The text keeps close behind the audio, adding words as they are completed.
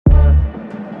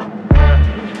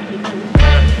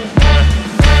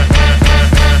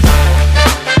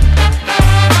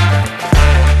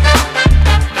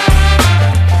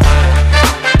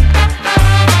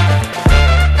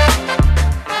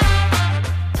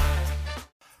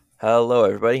Hello,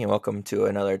 everybody, and welcome to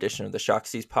another edition of the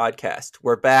Shoxies podcast.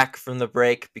 We're back from the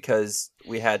break because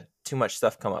we had too much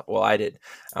stuff come up. Well, I did.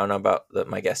 I don't know about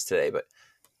my guest today, but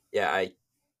yeah, I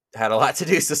had a lot to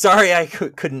do. So sorry I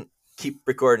couldn't keep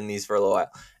recording these for a little while.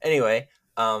 Anyway,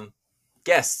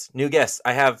 new guests.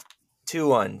 I have two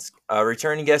ones, a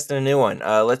returning guest and a new one.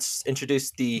 Let's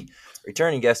introduce the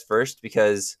returning guest first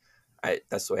because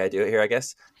that's the way I do it here, I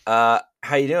guess.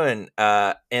 How you doing,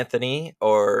 Anthony,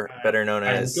 or better known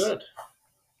I am as? good.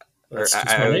 That's just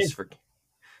my name.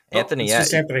 Anthony. It's Yeah,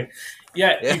 just Anthony.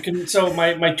 Yeah, yeah. you can. So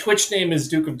my Twitch name is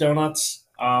Duke of Donuts.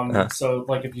 Uh-huh. So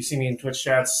like if you see me in Twitch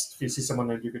chats, if you see someone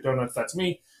named Duke of Donuts, that's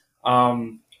me.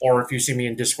 Or if you see me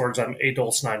in Discords, I'm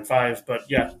Adolf95. But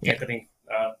yeah, Anthony.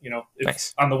 If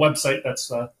Nice. on the website,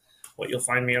 that's what you'll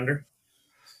find me under.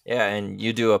 Yeah, and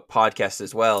you do a podcast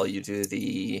as well. You do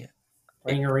the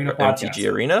Playing Arena MTG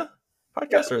podcast. Arena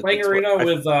podcast, Yeah, or Playing Arena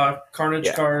with Carnage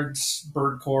Yeah. Cards,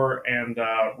 Birdcore, and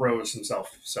Rose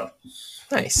himself. So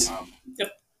Nice.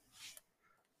 Yep.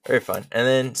 Very fun. And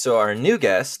then, so our new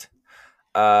guest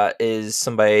is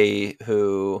somebody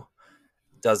who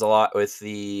does a lot with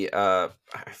the I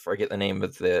forget the name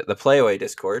of the Playaway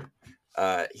Discord.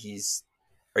 Are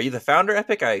you the founder,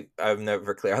 Epic? I'm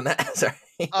never clear on that. Sorry.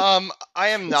 I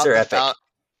am not Sir the Epic.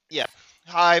 Yeah.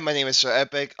 Hi, my name is Sir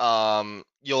Epic.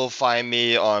 You'll find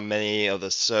me on many of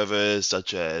the servers,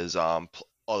 such as all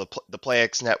the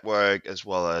PlayX network, as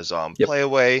well as Yep.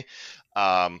 Playaway.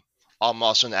 I'm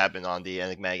also an admin on the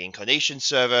Enigmatic Incarnation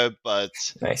server, but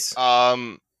Nice.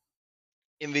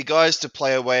 in regards to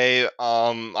Playaway,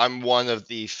 I'm one of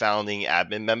the founding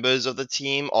admin members of the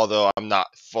team. Although I'm not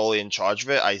fully in charge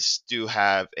of it, I do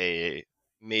have a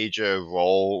major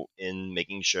role in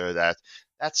making sure that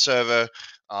that server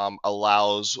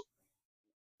allows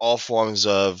all forms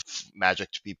of Magic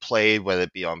to be played, whether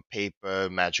it be on paper,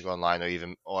 Magic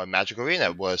Online, or Magic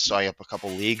Arena. We're starting up a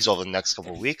couple leagues over the next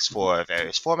couple of weeks for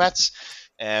various formats,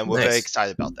 and we're very Nice.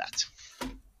 excited about that.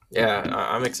 Yeah,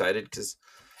 I'm excited because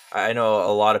I know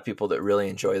a lot of people that really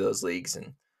enjoy those leagues,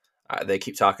 and they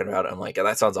keep talking about it. I'm like,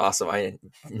 that sounds awesome. I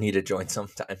need to join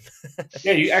sometime.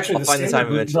 Yeah, you actually I'll find the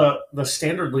time eventually. The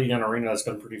standard league on Arena has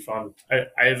been pretty fun. I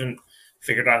haven't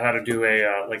figured out how to do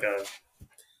a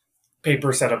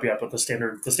paper setup yet, but the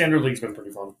standard league's been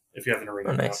pretty fun if you have an Arena.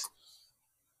 Oh, nice,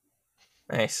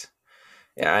 nice.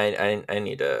 Yeah, I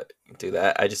need to do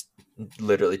that. I just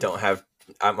literally don't have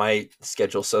my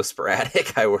schedule's so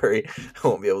sporadic. I worry I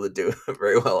won't be able to do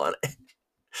very well on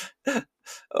it.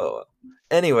 Oh,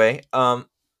 anyway,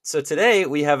 so today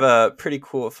we have a pretty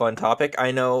cool, fun topic. I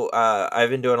know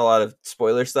I've been doing a lot of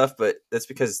spoiler stuff, but that's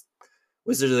because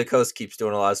Wizards of the Coast keeps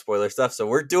doing a lot of spoiler stuff, so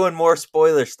we're doing more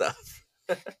spoiler stuff.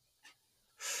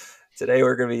 Today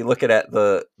we're going to be looking at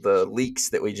the leaks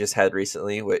that we just had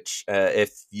recently, which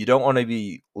if you don't want to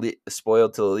be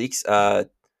spoiled to the leaks,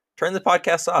 turn the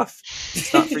podcast off.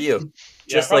 It's not for you.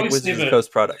 Just like Wizards of the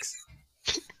Coast products.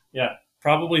 Yeah,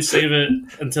 probably save it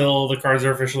until the cards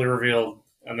are officially revealed,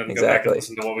 and then go back and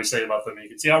listen to what we say about them. You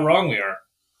can see how wrong we are.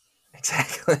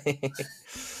 Exactly.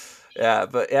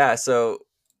 So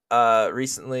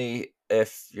recently,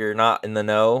 if you're not in the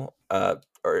know,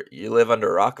 or you live under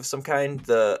a rock of some kind,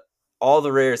 all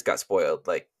the rares got spoiled.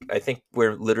 Like, I think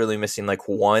we're literally missing like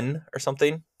one or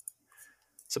something,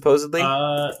 supposedly.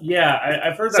 I've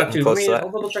heard that too.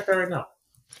 I'll double check that right now.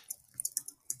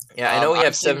 Yeah, I know we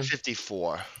have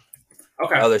 754.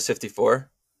 Okay. Oh, there's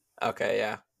 54. Okay,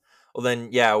 yeah. Well, then,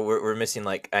 yeah, we're missing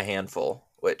like a handful,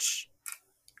 which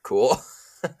cool.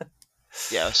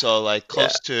 Yeah, so like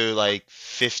close to like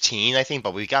 15, I think,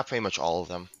 but we got pretty much all of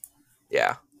them.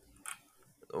 Yeah.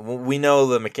 We know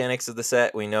the mechanics of the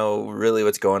set. We know really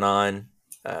what's going on.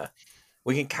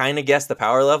 We can kind of guess the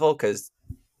power level because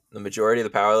the majority of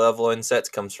the power level in sets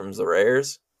comes from the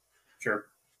rares. Sure.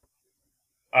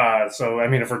 So, I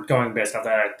mean, if we're going based on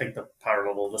that, I think the power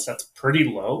level of the set's pretty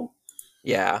low.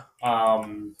 Yeah.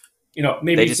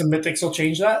 Maybe some mythics will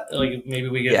change that. Like, maybe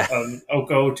we get an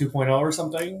Oko 2.0 or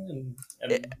something.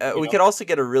 We could also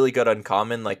get a really good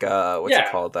uncommon, like, what's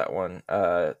it called, that one?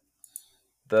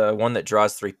 The one that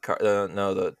draws 3 cards.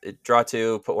 It draw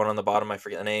 2, put 1 on the bottom. I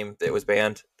forget the name. It was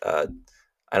banned. I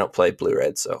don't play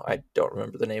blue-red, so I don't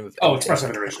remember the name of it. Oh, Expressive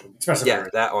Iteration.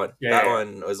 That one. That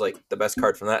one was like the best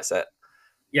card from that set.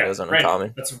 Yeah, it was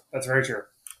uncommon. That's very true.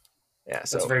 Yeah,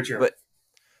 so that's very true. But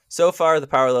so far, the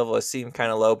power level has seemed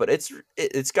kind of low, but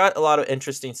it's got a lot of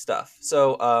interesting stuff.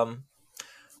 So,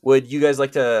 would you guys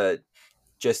like to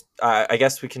just? I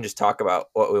guess we can just talk about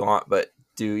what we want. But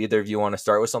do either of you want to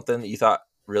start with something that you thought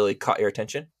really caught your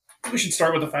attention? We should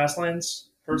start with the fast lanes,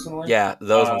 personally. Yeah,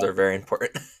 those ones are very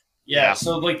important. Yeah,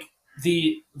 so like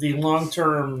the long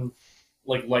term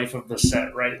like life of the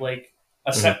set, right? Like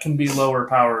a Hmm. set can be lower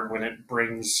powered when it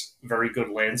brings very good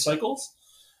land cycles.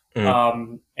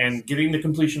 Hmm. And getting the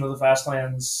completion of the fast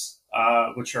lands,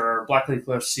 which are Blackleaf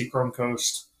Cliffs, Seachrome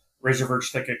Coast, Razor Verge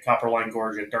Thicket, Copperline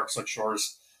Gorge, and Dark Slick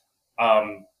Shores.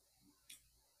 Um,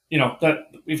 that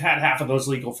we've had half of those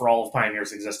legal for all of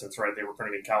Pioneer's existence, right? They were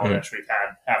printed in Hmm. Kaladesh. We've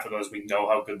had half of those. We know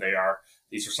how good they are.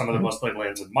 These are some of the Hmm. most played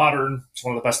lands in Modern. It's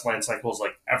one of the best land cycles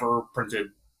like ever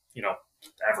printed, you know,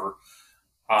 ever.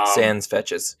 Um, Sans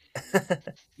fetches,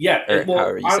 yeah, or well,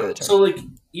 however you say the so term. like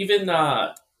even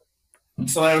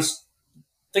so, I was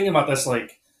thinking about this.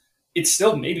 Like, it's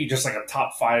still maybe just like a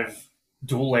top five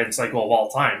dual land cycle of all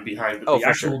time behind Oh, the for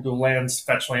actual sure. dual lands,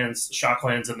 fetch lands, shock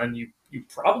lands, and then you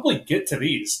probably get to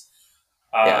these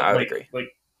Yeah, I would like agree.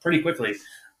 pretty quickly.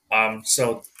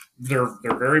 So they're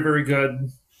very very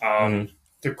good. Hmm.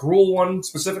 The Gruul one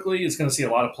specifically is going to see a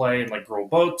lot of play in like Gruul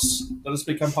boats that has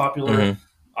become popular. Hmm.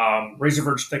 Razor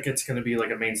Verge Thicket's going to be like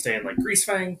a mainstay in like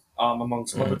Greasefang, among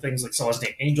some other Hmm. things like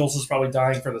Celestine Angels is probably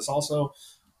dying for this also.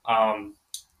 Um,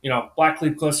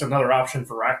 Blackleaf Cliffs are another option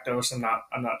for Rakdos.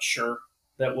 I'm not sure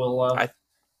that will.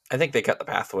 I think they cut the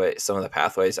pathway, some of the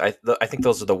pathways. I think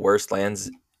those are the worst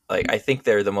lands. Like I think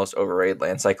they're the most overrated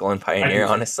land cycle in I Pioneer, do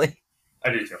too. honestly.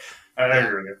 I do too. I Yeah.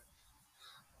 agree with you.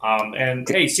 And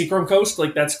hey, Seachrome Coast,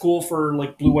 like that's cool for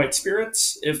like blue white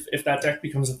spirits. If that deck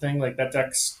becomes a thing, like that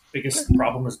deck's Okay. biggest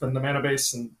problem has been the mana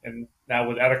base, and now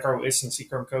with Adakar Ace and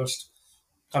Seachrome Coast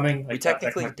coming, We like that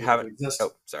deck technically might be able to haven't. exist.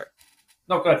 Oh, sorry.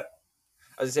 No, good.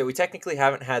 I was gonna say we technically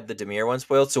haven't had the Demir one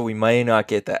spoiled, so we may not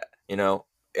get that.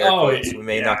 Air Oh quotes. We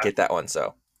may not yeah, get that one.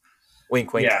 So,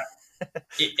 wink, wink. yeah.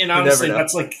 And You never honestly, know.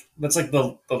 that's like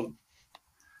the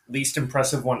least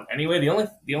impressive one anyway.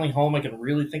 The only home I can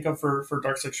really think of for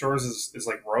Dark Six Shores is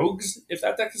like Rogues, if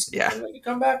that deck is Yeah, going to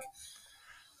come back.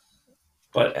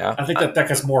 But yeah, I think that deck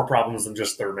has more problems than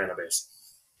just their mana base.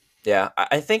 yeah.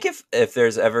 I think if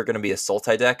there's ever going to be a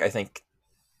Sultai deck, I think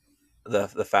the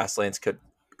fast lanes could.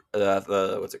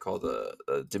 The what's it called?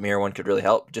 The Demir one could really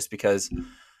help, just because.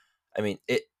 I mean,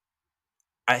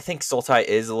 I think Sultai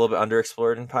is a little bit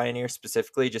underexplored in Pioneer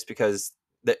specifically, just because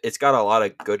it's got a lot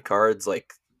of good cards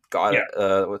like God.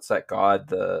 Yeah, What's that God?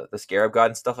 The Scarab God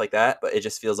and stuff like that. But it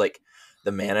just feels like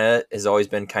the mana has always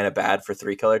been kind of bad for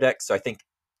 3-color decks. So I think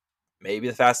maybe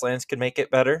the fast lands could make it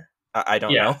better. I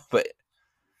don't yeah. know, but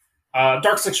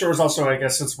Dark Six Shores also, I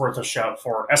guess, it's worth a shout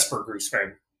for Esper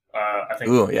Greasefang. I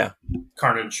think ooh, yeah,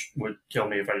 Carnage would kill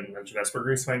me if I didn't mention Esper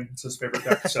Greasefang. It's his favorite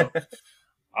deck. So, yep.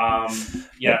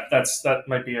 yeah, that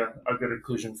might be a good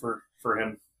inclusion for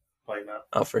him playing that.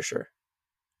 Oh, for sure.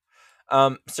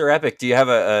 Sir Epic, do you have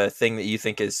a thing that you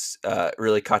think is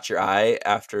really caught your eye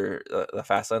after the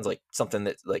fast lands? Like something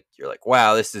that like you're like,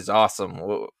 wow, this is awesome.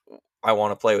 I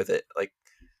want to play with it. Like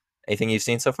anything you've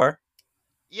seen so far?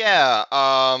 Yeah,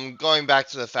 going back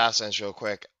to the fast lanes real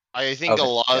quick. I think a Okay.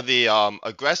 lot Yeah. of the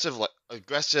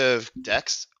aggressive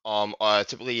decks are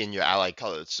typically in your allied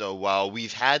colors. So while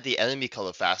we've had the enemy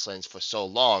color fast lanes for so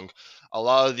long, a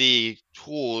lot of the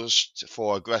tools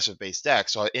for aggressive based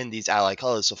decks are in these allied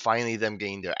colors. So finally, them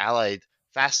getting their allied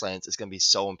fast lanes is going to be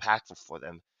so impactful for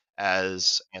them,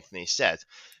 as Anthony said.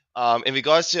 In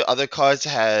regards to other cards,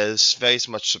 has very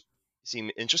much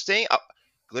seemed interesting.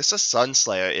 Glissa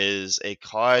Sunslayer is a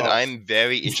card Oh, I'm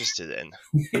very interested in.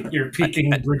 you're I,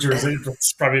 peeking Bridger's.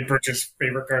 It's probably Bridger's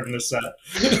favorite card in this set.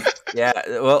 yeah.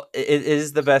 Well, it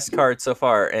is the best card so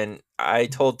far, and I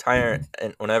told Tyrant,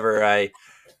 and whenever I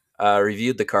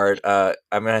reviewed the card, I'm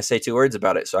gonna say 2 words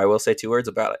about it. So I will say 2 words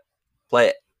about it. Play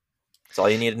it. That's all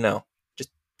you need to know. Just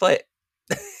play it.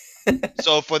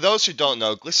 So for those who don't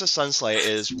know, Glissa Sunslayer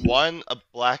is one a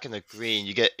black and a green.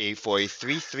 You get a for a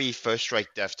 3/3 first strike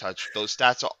death touch. Those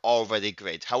stats are already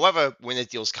great. However, when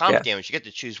it deals combat Yeah. damage, you get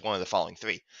to choose one of the following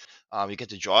three. You get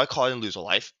to draw a card and lose a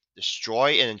life,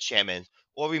 destroy an enchantment,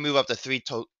 or remove up to three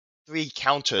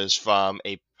counters from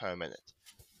a permanent.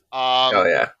 Oh Um,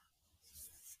 yeah.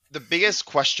 the biggest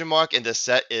question mark in the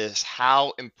set is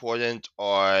how important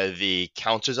are the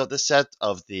counters of the set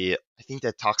of the I think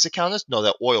they're toxic counters? No,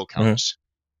 they're oil Hmm. counters.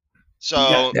 Yeah,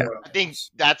 So Yeah. I think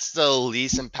that's the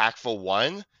least impactful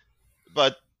one.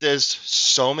 But there's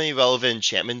so many relevant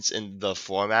enchantments in the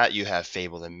format. You have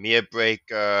Fable and Mirror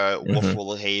Breaker, Hmm.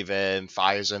 Wolfwall Haven,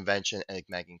 Fire's Invention,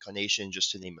 Enigmatic Incarnation,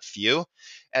 just to name a few.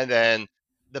 And then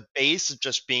the base of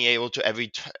just being able to every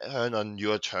turn on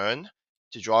your turn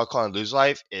to draw a card and lose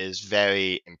life is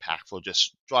very impactful.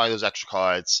 Just drawing those extra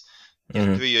cards, get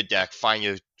Hmm. through your deck, find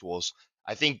your tools.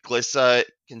 I think Glissa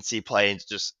can see play into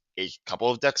just a couple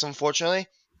of decks, unfortunately.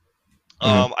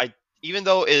 Hmm. I even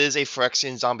though it is a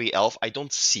Phyrexian zombie elf, I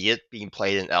don't see it being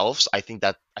played in elves. I think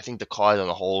the card on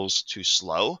the whole is too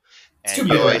slow, It's and too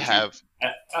you many already cards.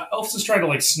 have. Elf's just trying to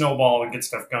like snowball and get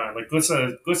stuff going. Like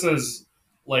Glissa's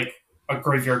like a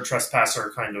graveyard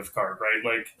trespasser kind of card,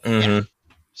 right? Like Yeah. Mm-hmm.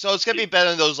 So it's gonna be better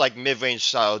than those like mid-range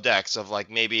style decks of like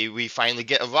maybe we finally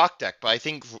get a rock deck, but I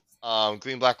think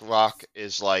green black rock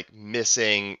is like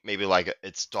missing maybe like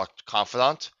its dark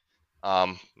confidant.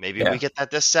 Maybe we Yeah. get that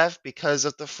this set because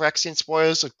of the Phyrexian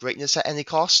spoilers of greatness at any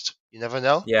cost. You never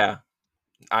know. Yeah.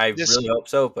 I This really hope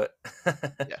so, but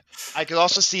Yeah. I could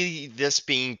also see this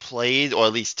being played or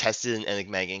at least tested in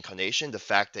Enigmatic Incarnation. The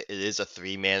fact that it is a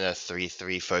 3-mana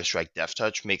 3/3 first strike death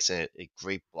touch makes it a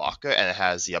great blocker and it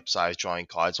has the upside drawing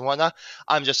cards and whatnot.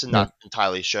 I'm just Hmm. not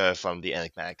entirely sure from the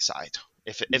Enigmatic side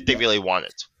if they really want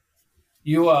it.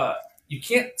 you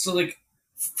can't. So like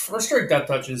first strike death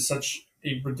touch is such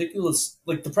a ridiculous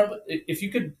like if you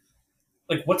could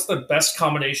like what's the best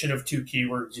combination of two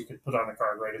keywords you could put on a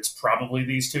card, right? It's probably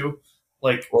these two.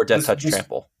 Like or Death this Touch this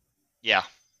Trample. Yeah.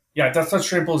 Yeah, Death Touch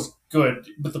Trample is good,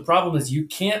 but the problem is you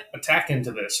can't attack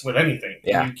into this with anything.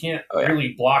 Yeah. You can't Oh, yeah.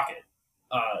 really block it.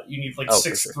 You need like Oh, for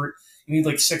six sure. three. You need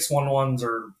like 6/1/1s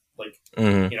or like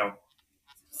Mm-hmm.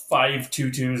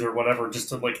 5/2/2s or whatever just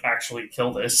to like actually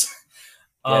kill this.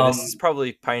 Yeah, this is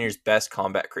probably Pioneer's best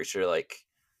combat creature. Like,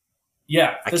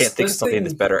 Yeah, I can't think of something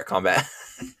that's better at combat.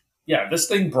 Yeah, this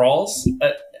thing brawls.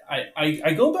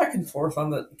 I go back and forth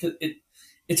on the because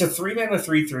it's a 3-mana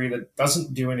 3/3 that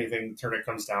doesn't do anything the turn it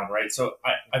comes down, right? So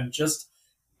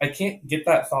I can't get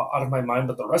that thought out of my mind,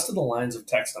 but the rest of the lines of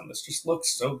text on this just look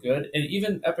so good. And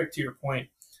even Epic, to your point,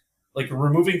 like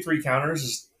removing 3 counters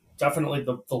is definitely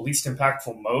the least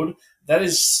impactful mode. That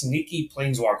is sneaky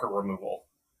Planeswalker removal.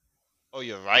 Oh,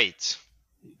 you're right.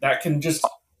 That can just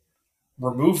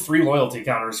remove 3 loyalty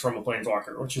counters from a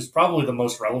Planeswalker, which is probably the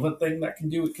most relevant thing that can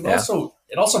do.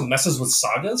 It also messes with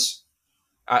sagas.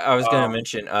 I was going to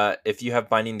mention, if you have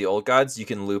Binding the Old Gods, you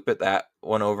can loop it that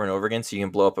one over and over again, so you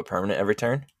can blow up a permanent every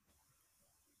turn.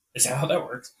 Is that how that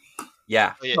works?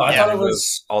 Yeah. Oh, yeah, No, I yeah. thought it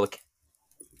was. All the.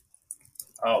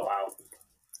 Oh wow.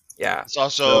 Yeah. This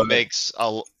also So- makes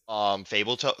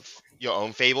Fable your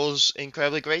own Fables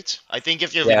incredibly great. I think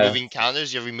if you're Yeah. removing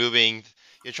counters, you're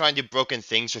trying to do broken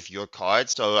things with your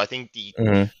cards. So I think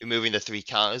Mhm. removing the 3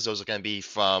 counters, those are going to be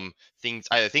from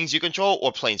either things you control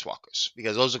or planeswalkers,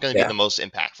 because those are going to Yeah. be the most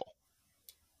impactful.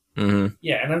 Mhm.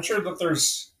 Yeah, and I'm sure that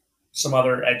there's some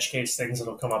other edge case things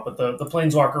that'll come up, but the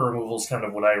Planeswalker removal is kind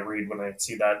of what I read when I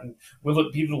see that. And will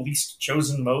it be the least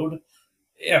chosen mode?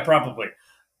 Yeah, probably.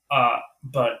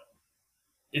 But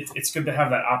it's good to have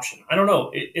that option. I don't know.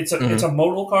 It's a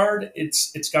modal card.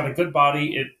 It's got a good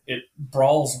body. It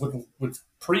brawls with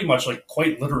pretty much like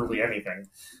quite literally anything.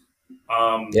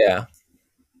 Yeah.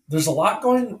 There's a lot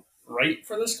going right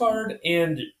for this card,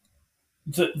 and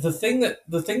the thing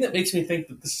that makes me think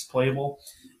that this is playable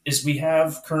is we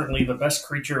have currently the best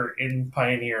creature in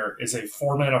Pioneer is a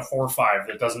 4-mana 4/5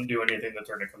 that doesn't do anything the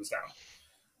turn it comes down.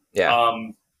 Yeah.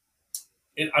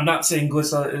 I'm not saying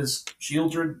Glissa is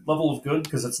Shieldred level of good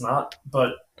because it's not,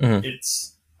 but Mhm.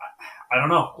 it's I don't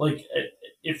know. Like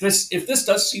if this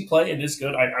does see play and is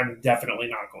good, I'm definitely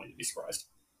not going to be surprised.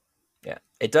 Yeah.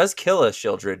 It does kill a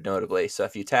Shieldred, notably. So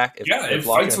if you attack, if Yeah, they're it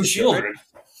blocking fights with a Shieldred.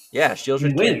 yeah,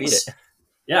 Shieldred can't beat it.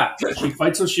 Yeah, she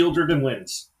fights with Shieldred and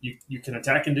wins. You can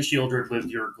attack into Shieldred with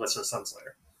your Glissa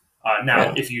Sunslayer. Now,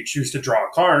 Yeah. if you choose to draw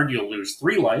a card, you'll lose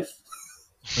 3 life.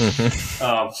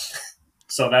 Mhm.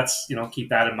 So that's keep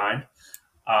that in mind.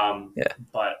 Yeah.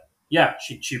 But yeah,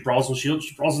 she brawls with shield.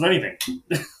 She brawls with anything.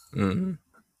 Mhm.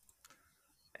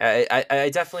 I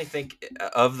definitely think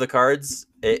of the cards,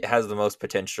 it has the most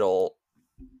potential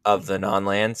of the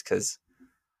non-lands because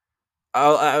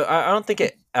I don't think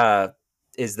it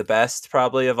is the best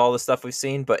probably of all the stuff we've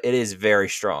seen, but it is very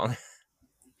strong.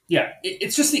 Yeah,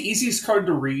 it's just the easiest card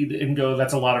to read and go.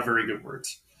 That's a lot of very good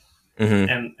words.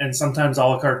 Mhm. And sometimes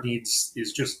all a card needs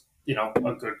is just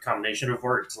a good combination of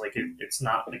words. Like it's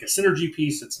not like a synergy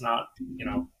piece. It's not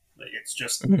it's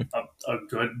just Mhm. a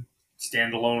good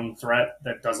standalone threat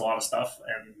that does a lot of stuff,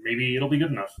 and maybe it'll be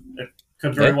good enough. It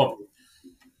could very well be.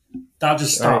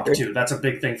 Dodges Stomp agree. too. That's a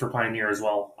big thing for Pioneer as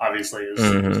well. Obviously, is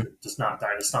Mhm. to just not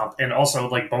die to Stomp, and also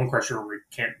like Bone Crusher, we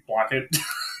can't block it.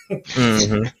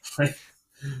 Mhm.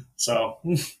 So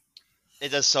It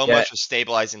does so Yeah. much for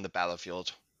stabilizing the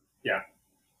battlefield. Yeah,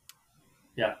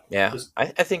 Just- I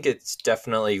think it's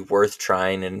definitely worth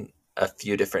trying in a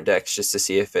few different decks just to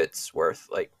see if it's worth.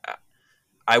 Like,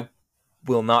 I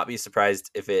will not be surprised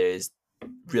if it is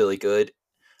really good.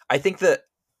 I think that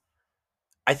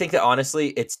honestly,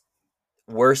 it's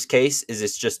worst case is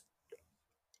it's just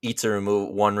eats a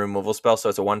one removal spell, so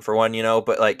it's a 1-for-1,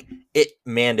 but like it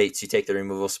mandates you take the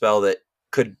removal spell that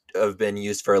could have been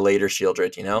used for a later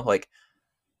Shieldred, like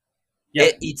Yeah,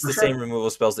 it eats for the sure. same removal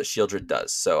spells that Shieldred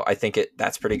does. So I think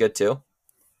that's pretty good too.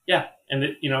 Yeah,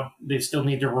 and they still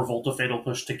need to revolt a fatal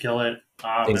push to kill it.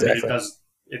 I mean, Exactly.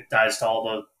 it dies to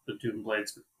all the Doom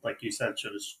Blades, like you said,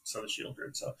 so the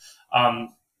Shieldred. So,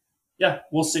 um, yeah,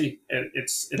 we'll see.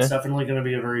 It's Yeah. definitely going to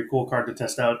be a very cool card to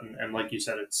test out, and like you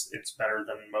said, it's better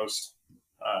than most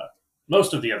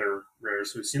of the other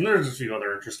rares we've seen. There's a few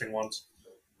other interesting ones,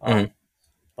 Mhm.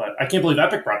 but I can't believe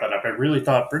Epic brought that up. I really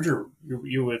thought Bridger,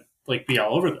 you would like be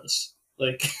all over this,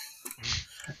 like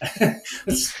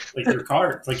it's like your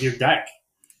card, like your deck.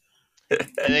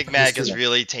 Enigmatic Just has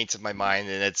really tainted my mind,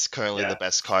 and it's currently the yeah,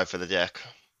 best card for the deck.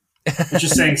 which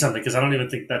is saying something because I don't even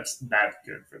think that's that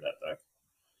good for that deck.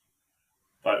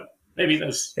 But maybe it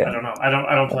is. I Yeah. don't know. I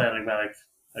don't play Enigmatic.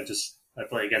 I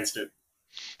play against it.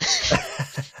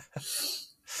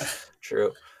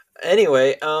 True.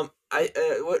 Anyway,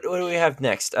 what do we have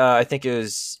next? I think it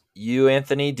was you,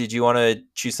 Anthony. Did you want to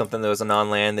choose something that was a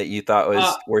non-land that you thought Uh,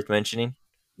 was worth mentioning?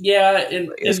 yeah.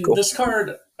 In It's in cool. this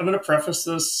card, I'm going to preface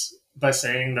this by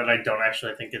saying that I don't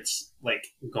actually think it's like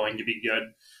going to be good.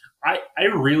 I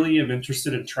really am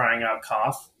interested in trying out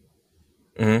Koth.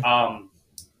 Hmm. Um,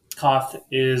 Koth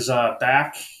is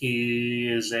back. He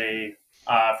is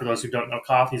for those who don't know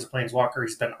Koth, he's a planeswalker.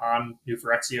 He's been on New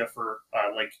Phyrexia for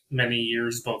like many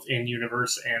years, both in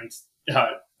universe and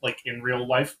like in real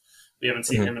life. We haven't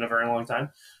seen Hmm. him in a very long time.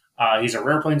 He's a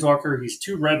rare planeswalker. He's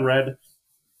 2 red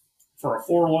for a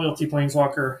 4 loyalty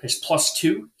planeswalker. His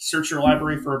 +2, search your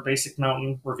library for a basic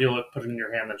mountain, reveal it, put it in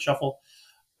your hand, then shuffle.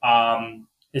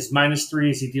 His -3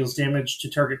 is he deals damage to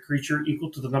target creature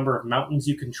equal to the number of mountains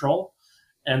you control.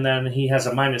 And then he has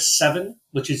a -7,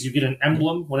 which is you get an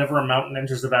emblem whenever a mountain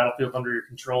enters the battlefield under your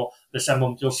control. This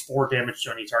emblem deals 4 damage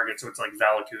to any target, so it's like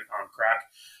Valakut on crack.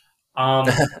 Um,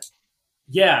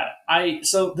 yeah, I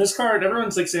so this card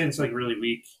everyone's like saying it's like really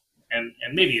weak, and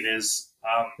maybe it is.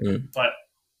 But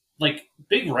like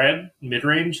Big Red mid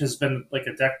range has been like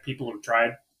a deck people have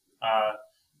tried uh,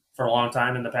 for a long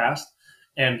time in the past,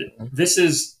 and this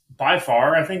is by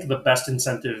far, I think, the best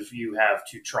incentive you have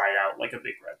to try out like a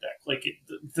Big Red deck. Like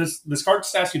this card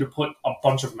just asks you to put a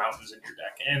bunch of mountains in your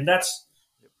deck, and that's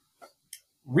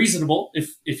reasonable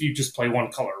if you just play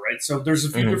one color, right? So there's a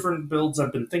few Hmm. different builds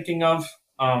I've been thinking of,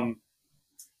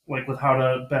 like with how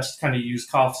to best kind of use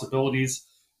Koth's abilities.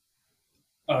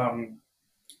 Um,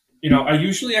 I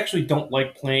usually actually don't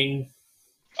like playing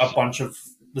a bunch of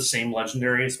the same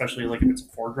legendary, especially like if it's a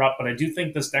 4 drop. But I do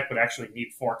think this deck would actually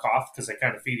need 4 Koth because they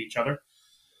kind of feed each other.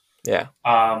 Yeah.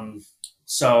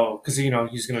 So because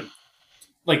he's gonna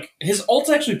like his ult's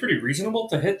actually pretty reasonable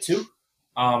to hit too.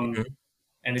 Um, Hmm.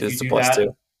 and if you Just a do plus that,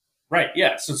 two. right,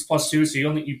 yeah, so it's +2, so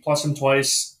you plus him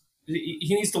twice. He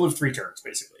needs to live 3 turns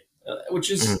basically, which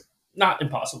Hmm. is not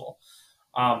impossible.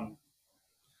 Um,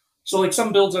 So like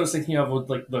some builds I was thinking of with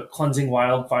like the cleansing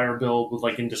wildfire build with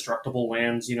like indestructible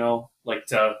lands, like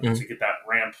to Hmm. get that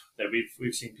ramp that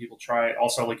we've seen people try.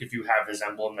 Also, like if you have his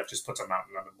emblem that just puts a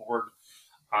mountain on the board.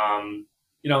 Um,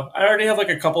 I already have like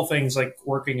a couple things like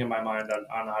working in my mind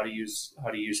on how to use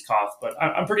Koth, but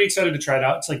I'm pretty excited to try it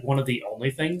out. It's like one of the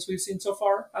only things we've seen so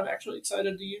far I'm actually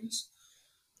excited to use.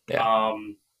 Yeah.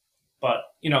 Um, but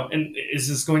and is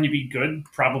this going to be good?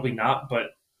 Probably not.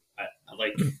 But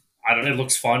like I don't know, it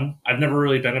looks fun. I've never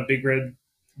really been a big red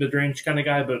mid range kind of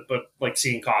guy, but like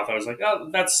seeing Koth, I was like,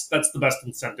 oh, that's the best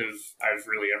incentive I've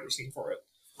really ever seen for it.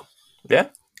 Yeah.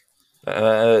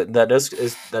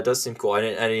 That does seem cool. I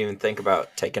didn't even think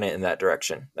about taking it in that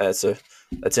direction. That's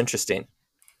interesting.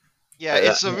 Yeah,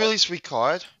 Uh, it's a really sweet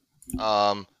card.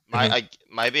 mhm.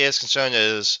 My biggest concern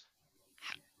is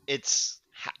it's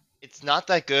it's not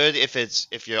that good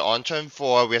if you're on turn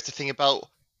 4. We have to think about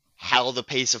how the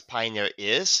pace of Pioneer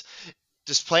is.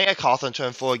 Just playing a Koth on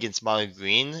turn 4 against mono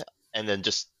green and then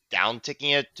just down ticking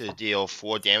it to deal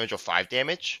 4 damage or 5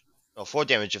 damage. Or 4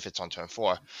 damage if it's on turn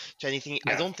 4 to anything.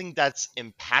 I Yeah, don't think that's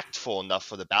impactful enough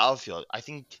for the battlefield. I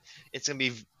think it's gonna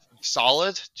be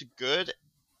solid to good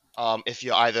if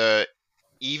you're either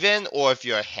even or if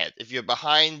you're ahead. If you're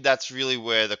behind, that's really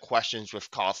where the questions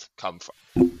with Koth come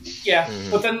from. yeah,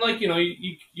 but Mhm. then like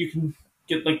you can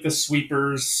get like the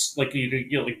sweepers, like you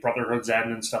get like Brotherhood's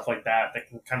End and stuff like that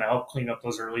can kind of help clean up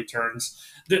those early turns.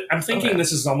 I'm Oh thinking yeah.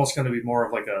 this is almost going to be more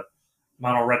of like a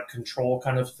mono red control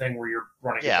kind of thing where you're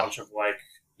running a Yeah, bunch of like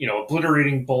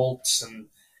obliterating bolts and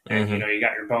Hmm. you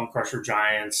got your Bone Crusher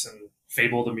Giants and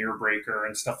Fable the Mirror Breaker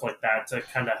and stuff like that to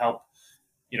kind of help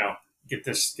you know get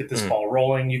this Hmm. ball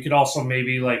rolling. You could also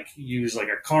maybe like use like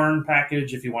a Karn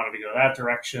package if you wanted to go that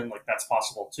direction. Like that's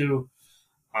possible too.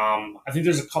 I think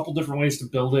there's a couple different ways to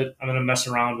build it. I'm gonna mess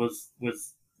around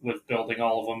with building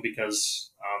all of them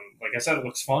because, like I said, it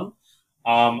looks fun.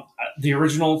 The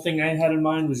original thing I had in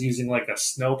mind was using like a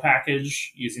snow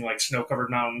package, using like snow covered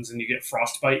mountains, and you get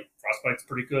frostbite. Frostbite's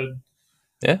pretty good.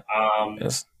 Yeah. Um,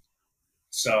 Yes.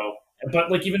 so,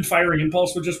 but like even fiery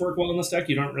impulse would just work well in this deck.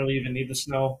 You don't really even need the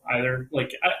snow either.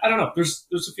 Like I don't know. There's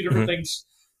a few different Hmm. things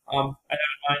I have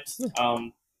in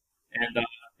mind. And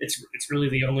it's really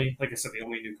the only, like I said, the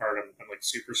only new card I'm like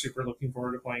super looking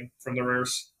forward to playing from the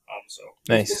rares. So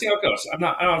we'll Nice. see how it goes. I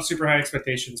don't have super high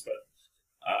expectations, but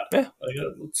Yeah.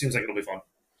 it seems like it'll be fun.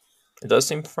 It does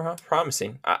seem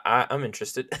promising. I'm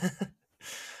interested.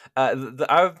 I'm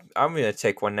gonna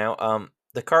take one now.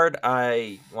 The card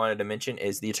I wanted to mention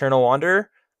is the Eternal Wanderer.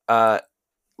 Uh,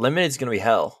 Limited is gonna be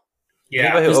hell. Yeah,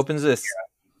 Anybody who opens this,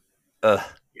 uh,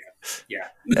 yeah,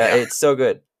 yeah. it's so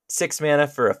good. 6 mana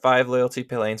for a 5 loyalty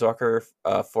planeswalker.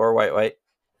 4 white.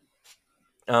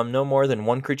 No more than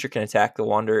one creature can attack the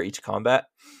Wanderer each combat.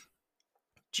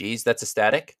 Geez, that's a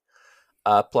static.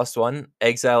 +1.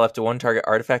 Exile up to one target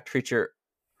artifact or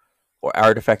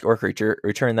creature.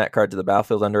 Return that card to the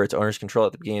battlefield under its owner's control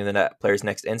at the beginning of the player's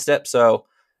next end step. So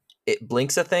it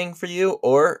blinks a thing for you,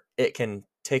 or it can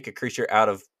take a creature out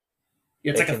of.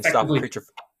 It's It like can stop a effectively creature.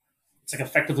 it's like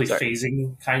effectively Sorry.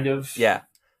 phasing kind of. Yeah,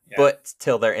 Yeah. but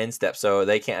till their end step, so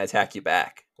they can't attack you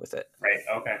back with it. Right.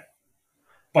 Okay.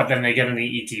 But then they get an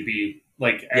ETB.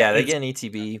 Like Yeah, they it's get an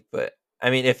ETB, but I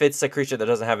mean, if it's a creature that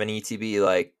doesn't have an ETB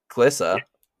like yeah, Glissa,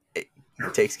 it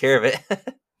sure, takes care of it.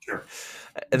 sure.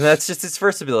 And that's just its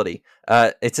first ability.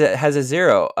 It has a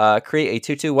 0. Create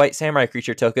a 2/2 white samurai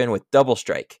creature token with double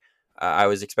strike. I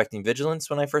was expecting vigilance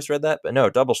when I first read that, but no,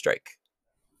 double strike.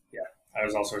 Yeah, I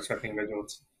was also expecting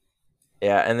vigilance.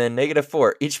 Yeah, and then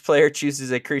 -4. Each player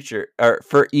chooses a creature, or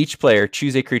for each player,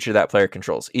 choose a creature that player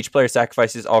controls. Each player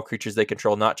sacrifices all creatures they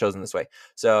control not chosen this way.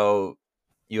 So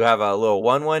you have a little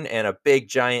 1/1 and a big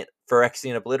giant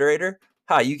Phyrexian Obliterator.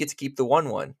 Ha, you get to keep the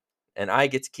 1/1, and I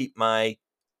get to keep my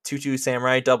 2/2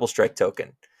 samurai double strike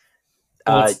token.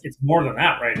 Well, Uh, it's more than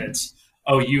that, right? It's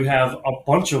you have a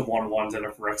bunch of 1/1s and a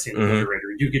Phyrexian mhm.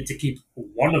 Obliterator. You get to keep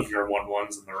one of your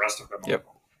 1/1s, and the rest of them are. Yep.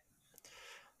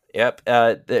 Yep.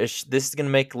 This is gonna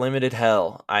make limited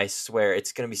hell. I swear,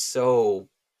 it's gonna be so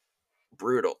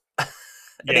brutal. Yeah,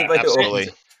 Anybody who opens Absolutely.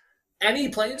 it, any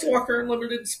Planeswalker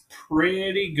Unlimited's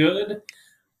pretty good.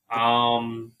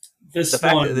 Um, the this fact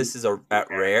that one, this is a at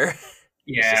yeah, rare,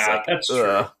 it's just yeah, like, that's true.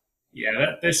 ugh.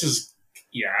 Yeah, this is.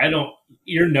 Yeah, I don't.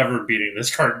 You're never beating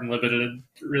this card Unlimited.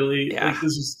 Really, Yeah. like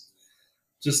this is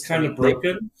just I kind mean, of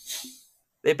broken.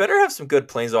 they better have some good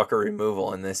planeswalker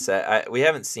removal in this set. We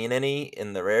haven't seen any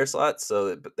in the rare slots,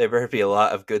 so there better be a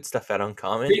lot of good stuff at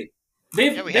uncommon. They,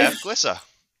 Yeah, we they've. have Glissa.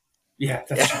 Yeah,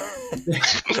 that's Yeah.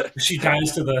 true. She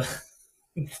dies to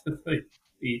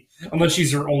unless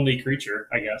she's her only creature,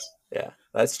 I guess. Yeah,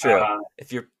 that's true. Uh,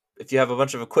 If you have a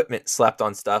bunch of equipment slapped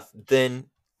on stuff, then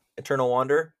Eternal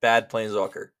Wander, bad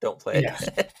planeswalker. Don't play yeah,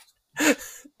 it.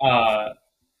 uh,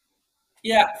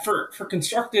 yeah. For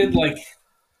constructed like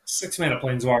 6 mana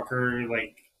planeswalker,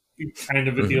 like kind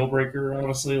of a Mhm. deal breaker.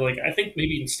 Honestly, like I think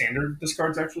maybe in standard this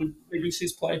card's actually maybe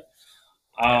sees play.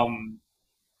 Yeah. Um,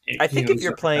 I think if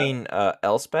you're stuff like that. playing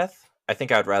Elspeth, I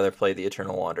think I'd rather play the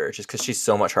Eternal Wanderer just because she's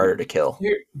so much harder to kill.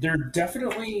 They're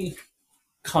definitely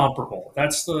comparable.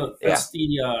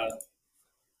 Yeah.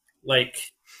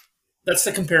 Like that's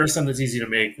the comparison that's easy to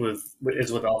make with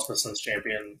Elspeth as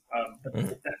champion. But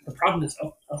Mhm. the problem is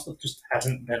Elspeth just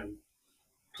hasn't been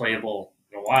playable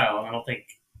in a while, and I don't think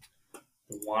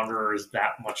the Wanderer is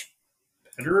that much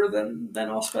better than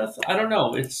Elspeth. I don't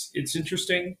know. It's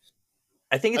interesting.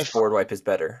 I think I its board wipe is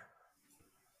better.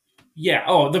 Yeah.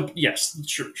 Oh, the yes.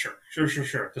 Sure.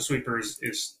 The sweeper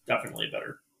is definitely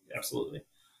better. Absolutely.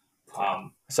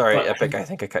 Sorry, But Epic, I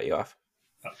think I cut you off.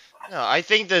 No, I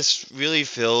think this really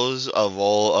fills a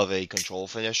role of a control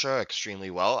finisher extremely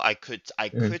well. I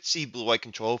Mhm. could see blue white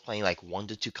control playing like 1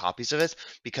 to 2 copies of it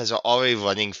because they're already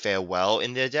running farewell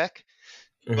in their deck.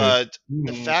 Mhm. But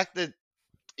the mm, fact that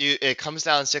it comes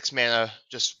down 6 mana,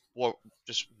 just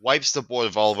wipes the board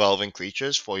of all relevant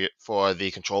creatures for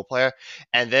the control player,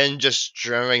 and then just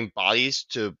generating bodies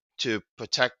to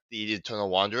protect the Eternal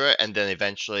Wanderer, and then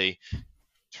eventually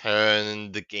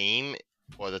turn the game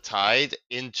or the tide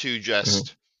into Mhm.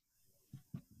 just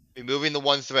removing the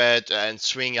one threat and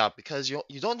swinging out because you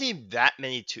don't need that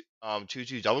many two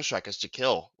double strikers to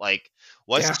kill. Like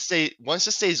Yeah. once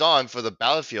it stays on for the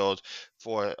battlefield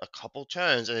for a couple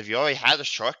turns, and if you already had a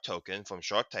shark token from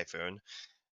Shark Typhoon,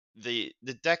 the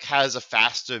deck has a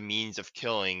faster means of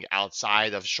killing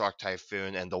outside of Shark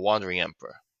Typhoon and the Wandering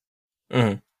Emperor.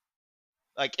 Mhm.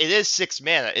 Like it is 6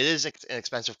 mana, it is an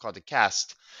expensive card to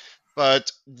cast,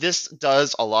 but this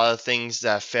does a lot of things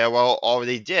that Farewell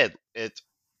already did. It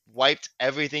wiped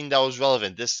everything that was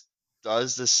relevant. This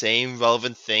does the same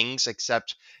relevant things,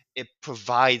 except it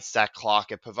provides that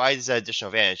clock. It provides that additional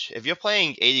advantage. If you're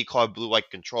playing 80 card blue-white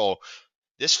control,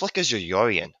 this flickers your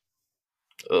Yorion.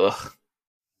 Ugh.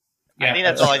 I think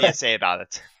that's all I need to say about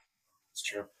it. It's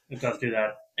true. It does do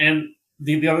that. And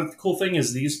the other cool thing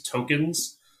is these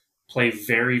tokens play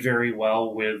very, very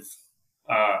well with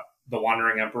the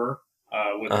Wandering Emperor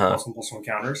with the +1/+1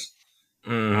 counters,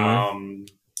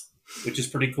 which is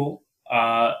pretty cool.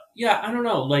 Yeah, I don't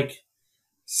know. Like,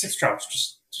 6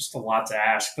 drops just a lot to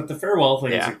ask, but the farewell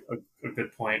thing is a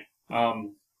good point.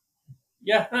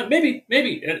 Yeah, maybe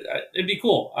it'd be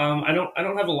cool. I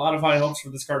don't have a lot of high hopes for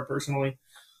this card personally,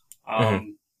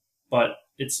 but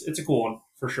it's a cool one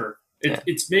for sure.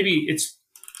 It's maybe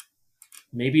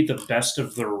the best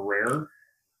of the rare,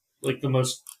 like the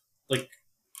most like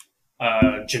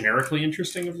generically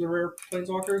interesting of the rare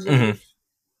planeswalkers.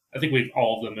 I think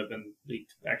all of them have been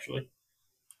leaked actually.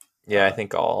 Yeah, I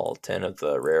think all 10 of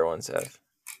the rare ones have.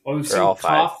 Well, we've seen all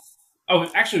 5. Oh,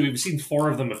 actually, we've seen 4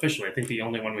 of them officially. I think the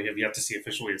only one we have yet to see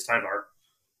officially is Tyvar.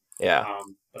 Yeah.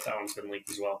 But that one's been leaked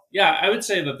as well. Yeah, I would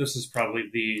say that this is probably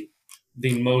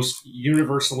the most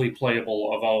universally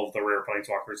playable of all of the rare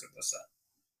planeswalkers in this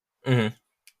set.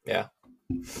 Yeah.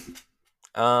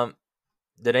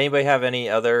 Did anybody have any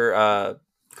other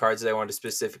cards they wanted to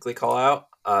specifically call out?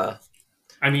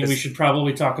 I mean, we should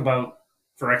probably talk about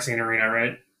Phyrexian Arena,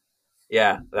 right?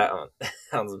 Yeah, that one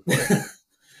sounds important.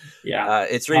 Yeah,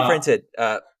 it's reprinted.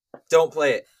 Don't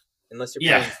play it unless you're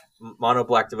playing Mono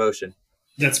Black Devotion.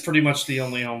 That's pretty much the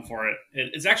only home for it.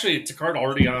 It's a card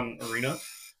already on Arena,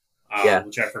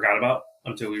 which I forgot about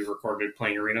until we recorded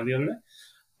playing Arena the other day.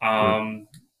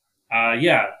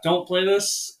 Yeah, don't play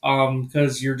this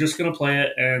because you're just going to play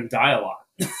it and die a lot.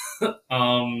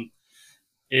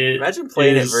 Imagine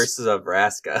playing it versus a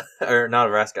Vraska, or not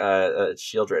a Vraska, a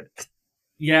Shieldred.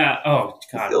 Yeah. Oh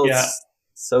God. Yeah.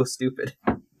 So stupid.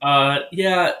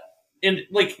 Yeah, and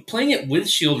like playing it with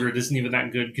Shieldred isn't even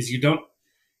that good because you don't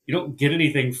get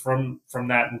anything from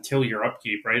that until your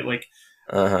upkeep, right? Like,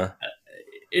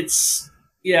 it's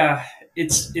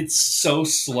so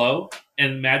slow,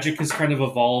 and Magic has kind of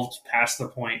evolved past the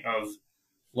point of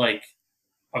like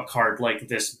a card like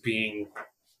this being,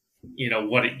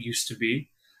 what it used to be.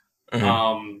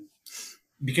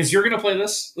 Because you're gonna play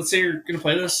this. Let's say you're gonna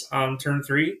play this on turn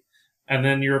 3, and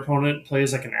then your opponent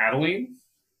plays like an Adeline.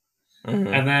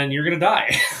 And then you're gonna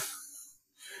die,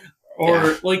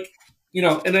 or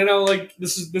and I know like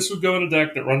this would go in a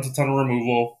deck that runs a ton of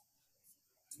removal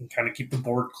and kind of keep the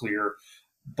board clear,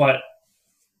 but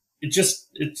it's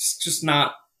just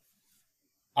not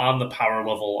on the power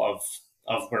level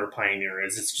of where Pioneer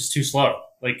is. It's just too slow.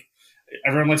 Like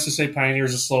everyone likes to say Pioneer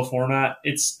is a slow format.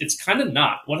 It's kind of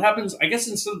not. What happens? I guess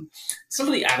in some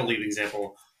of the Adelaide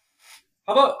example.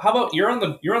 How about you're on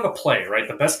the play, right?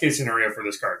 The best case scenario for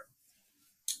this card.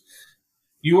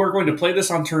 You are going to play this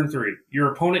on turn 3.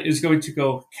 Your opponent is going to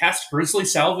go cast Grizzly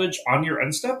Salvage on your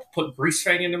end step, put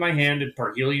Greasefang into my hand and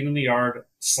Parhelion in the yard,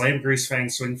 slam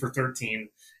Greasefang, swing for 13.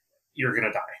 You're going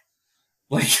to die.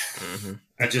 Like,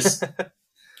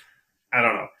 I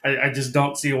don't know. I just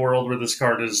don't see a world where this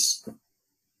card is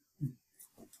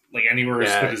like anywhere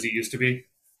as good as it used to be.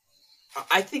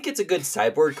 I think it's a good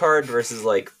sideboard card versus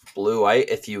like blue-white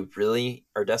if you really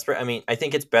are desperate. I mean, I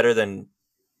think it's better than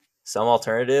some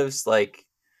alternatives. Like,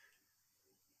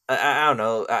 I don't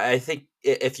know. I think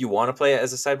if you want to play it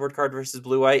as a sideboard card versus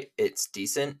blue-white, it's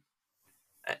decent.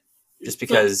 Just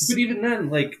because... But even then,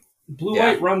 like,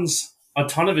 blue-white runs a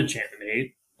ton of Enchantment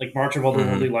 8. Like, March of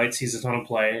Otherworldly Light sees a ton of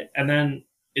play. And then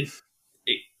it's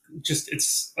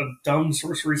a dumb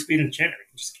sorcery speed enchantment.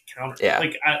 You just get countered. Yeah.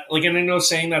 And I know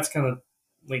saying that's kind of,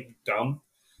 like, dumb.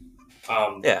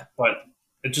 But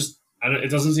it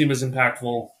doesn't seem as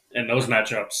impactful in those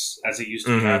matchups as it used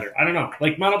to be either. I don't know.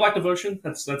 Like Mono Black Devotion,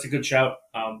 that's a good shout.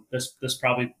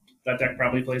 That deck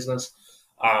probably plays this.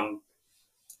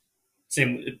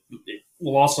 It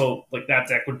will also, like, that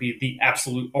deck would be the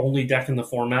absolute only deck in the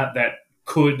format that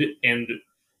could and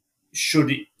should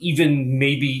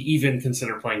maybe even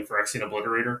consider playing Phyrexian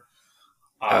Obliterator.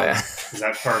 Because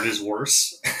that card is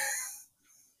worse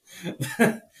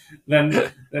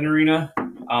than Arena.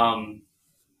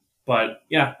 But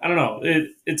yeah, I don't know.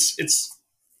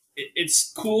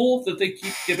 It's cool that they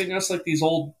keep giving us like these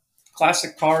old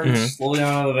classic cards.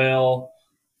 Liliana of the Veil,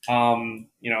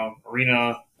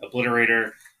 Arena,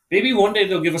 Obliterator. Maybe one day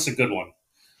they'll give us a good one.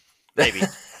 Maybe.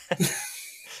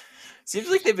 Seems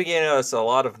like they began us a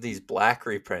lot of these black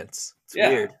reprints. It's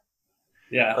weird.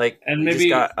 Yeah. Like, and we maybe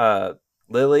just got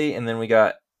Lily, and then we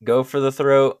got Go for the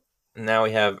Throat, and now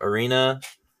we have Arena.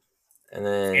 and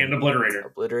then And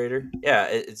Obliterator. Obliterator. Yeah,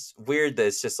 it's weird that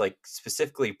it's just like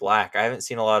specifically black. I haven't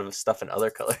seen a lot of stuff in other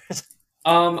colors.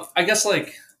 I guess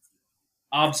like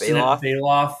Obstinate Bailoff?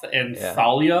 Bailoff and Yeah.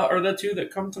 Thalia are the two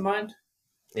that come to mind.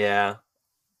 Yeah.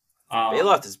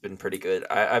 Bailoff has been pretty good.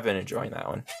 I've been enjoying that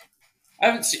one. I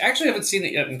haven't seen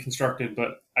it yet in constructed,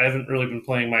 but I haven't really been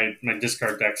playing my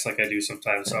discard decks like I do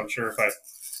sometimes. So I'm sure if I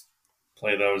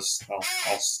play those,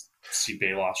 I'll see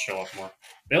Bailoff show up more.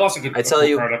 Bailoff's a cool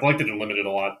card. I've liked it in limited a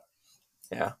lot.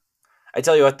 Yeah, I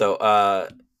tell you what though,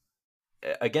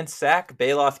 against Sack,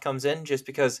 Bailoff comes in just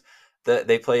because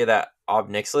they play that Ob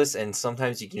Nixilis, and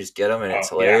sometimes you can just get them, and it's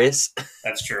hilarious. Yeah,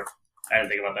 that's true. I didn't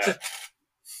think about that.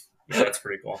 Yeah, that's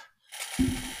pretty cool.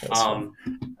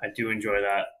 I do enjoy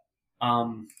that.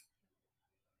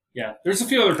 Yeah, there's a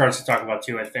few other cards to talk about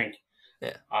too, I think.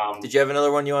 Yeah. Did you have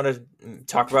another one you want to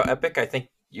talk about, Epic? I think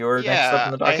you're next up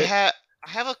in the docket. I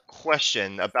have a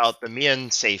question about the Mian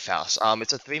Safe House.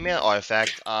 It's a 3-mana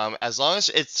artifact. As long as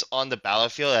it's on the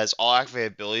battlefield, it has all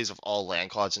activated abilities of all land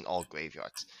cards in all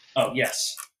graveyards. Oh,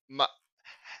 yes.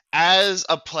 As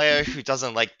a player who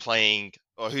doesn't like playing,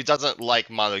 or who doesn't like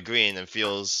mono green and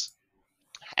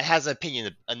has a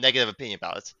negative opinion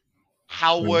about it,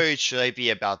 how worried should I be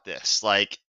about this?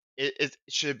 Like,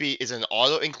 is an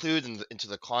auto include into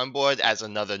the card board as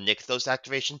another Nykthos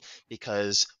activation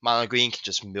because mono green can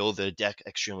just mill their deck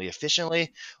extremely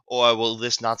efficiently, or will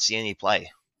this not see any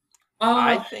play?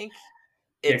 I think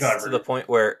it's to the point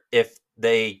where if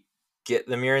they get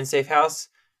the Mirror and Safe House,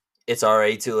 it's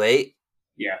already too late.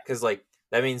 Yeah, because like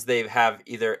that means they have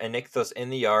either a Nykthos in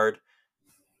the yard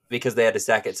because they had to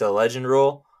sack it to a legend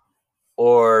rule,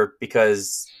 or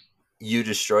because you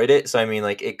destroyed it. So I mean,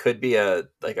 like, it could be a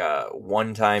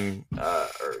one-time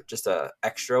or just a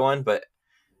extra one, but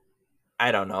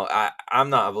I don't know.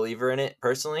 I'm not a believer in it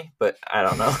personally, but I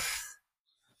don't know.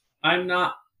 I'm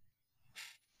not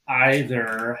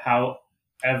either.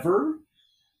 However,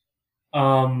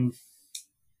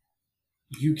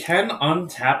 you can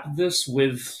untap this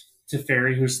with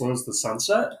Teferi, who slows the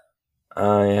sunset.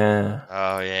 Oh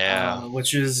yeah.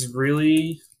 Which is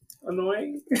really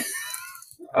annoying.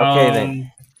 Okay,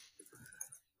 then.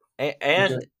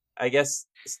 And I guess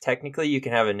technically you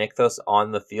can have a Nykthos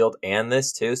on the field and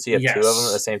this too, so you have two of them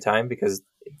at the same time because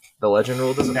the legend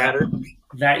rule doesn't matter.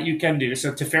 That you can do.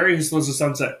 So Teferi, who slows the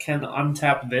sunset, can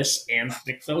untap this and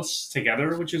Nykthos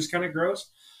together, which is kind of gross.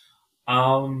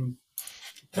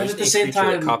 But at the same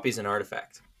time, that copies an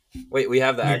artifact. Wait, we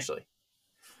have that actually.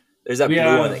 There's that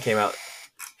blue one that came out.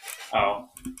 Oh,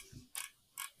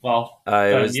 well,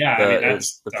 it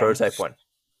was the prototype one.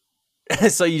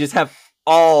 So you just have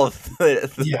all of the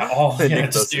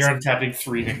just you're untapping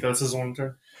 3 Nykthoses one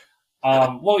turn.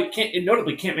 Well, it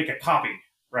notably can't make a copy,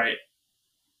 right?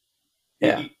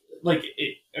 Yeah,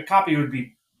 a copy of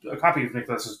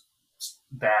Nykthos is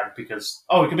bad because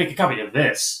it can make a copy of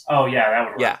this. Oh yeah, that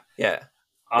would work. Yeah.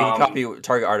 It can copy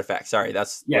target artifact. Sorry,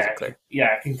 wasn't clear.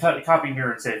 Yeah, it can copy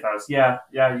Mirror and Safe House. Yeah,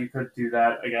 you could do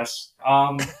that, I guess.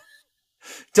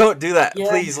 Don't do that,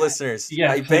 please, listeners. Yeah,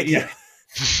 I beg you.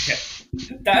 Yeah.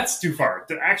 That's too far.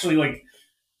 Actually,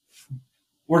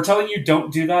 we're telling you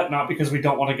don't do that, not because we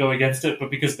don't want to go against it, but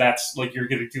because that's you're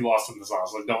getting too lost in the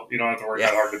sauce. You don't have to work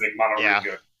that hard to make mono really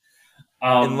good.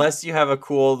 Unless you have a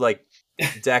cool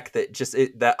deck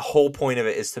that that whole point of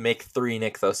it is to make 3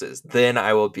 Nykthoses, then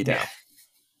I will be down.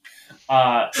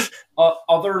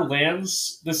 Other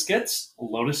lands this gets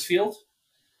Lotus Field.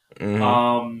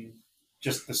 Mm-hmm.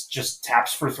 Just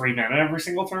taps for 3 mana every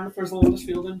single turn if there's a Lotus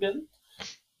Field in bin.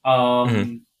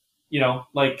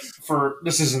 For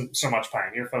this isn't so much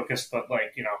Pioneer focused, but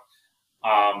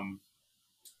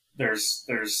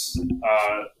there's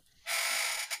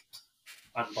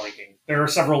I'm blanking. There are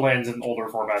several lands in older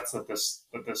formats that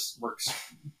this works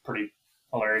pretty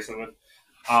hilariously with.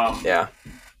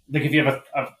 If you have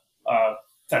a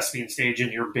Thespian stage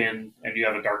in your bin and you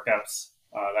have a Dark Depths,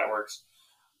 that works.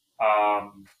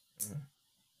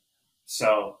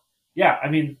 So yeah, I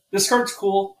mean, this card's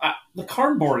cool. The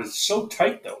card board is so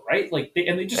tight though, right?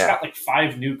 They just got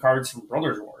 5 new cards from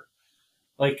Brothers War.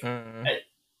 I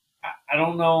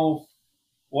don't know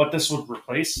what this would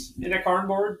replace in a card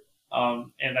board.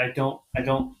 And I don't.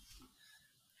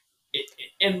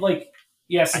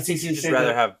 Yes, I think you'd just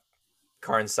rather have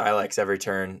Karn Silex every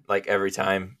turn, every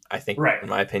time. I think, in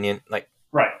my opinion,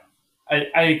 right.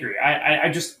 I agree. I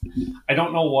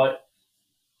don't know what.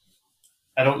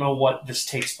 I don't know what this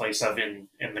takes place of in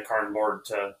the card board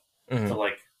to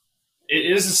It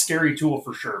is a scary tool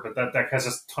for sure, but that deck has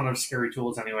a ton of scary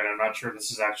tools anyway. And I'm not sure this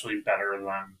is actually better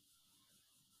than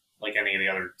any of the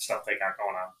other stuff they got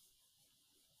going on.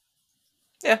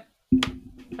 Yeah,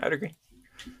 I'd agree.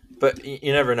 but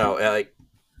you never know. Like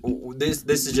this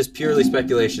is just purely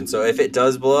speculation. So if it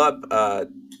does blow up,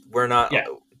 we're not. Yeah.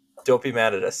 Don't be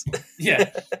mad at us.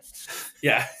 Yeah.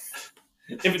 Yeah.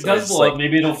 If it So does it's blow like up,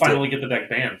 maybe it'll finally get the deck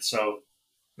banned. So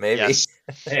maybe. Yes.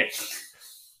 hey,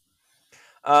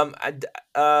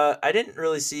 I didn't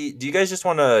really see. Do you guys just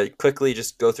want to quickly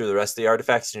just go through the rest of the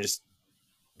artifacts and just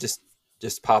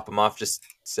pop them off? Just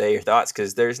say your thoughts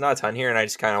because there's not a ton here, and I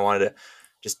just kind of wanted to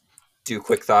just do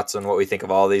quick thoughts on what we think of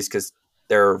all these because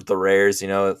they're the rares.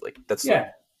 Like that's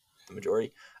yeah. the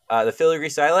majority. The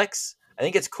Filigree Silex, I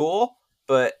think it's cool,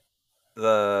 but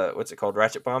the what's it called?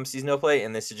 Ratchet Bomb sees no play,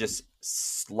 and this is just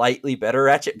slightly better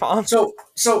Ratchet Bomb.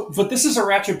 But this is a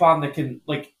Ratchet Bomb that can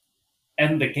like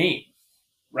end the game,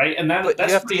 right? And But that's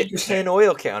you have to pretty get interesting. 10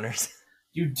 oil counters.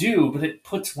 You do, but it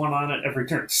puts one on it every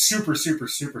turn. Super, super,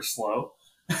 super slow.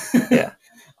 Yeah.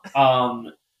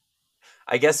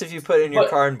 I guess if you put in your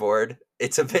card board,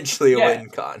 it's eventually a win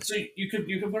con. So you could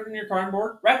put it in your card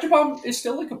board. Ratchet Bomb is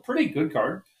still like a pretty good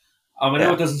card. I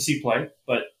know it doesn't see play,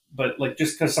 but like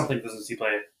just because something doesn't see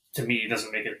play to me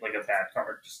doesn't make it like a bad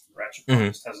card. Just Ratchet Bomb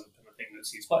just hasn't been a thing that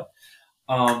sees play.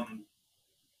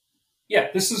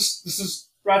 This is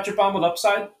Ratchet Bomb with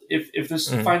upside. If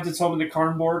this finds its home in the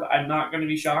card board, I'm not going to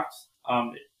be shocked.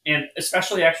 And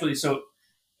especially actually, so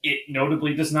it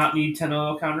notably does not need 10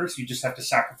 oil counters. You just have to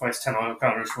sacrifice 10 oil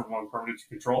counters from one permanent to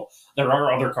control. There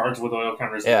are other cards with oil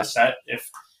counters in the set.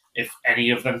 If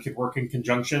any of them could work in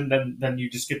conjunction, then you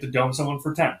just get to dome someone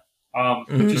for 10,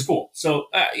 which is cool. So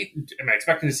am I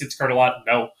expecting to see this card a lot?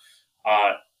 No.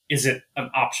 Is it an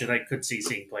option I could see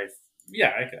seeing play?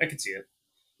 Yeah, I could see it.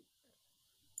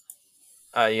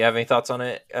 You have any thoughts on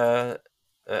it,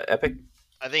 Epic?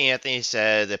 I think Anthony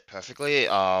said it perfectly.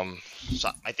 So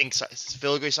I think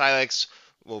Filigree Silex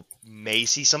may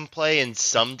see some play in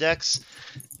some decks.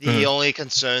 The only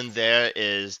concern there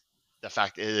is the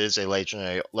fact it is a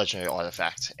legendary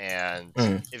artifact, and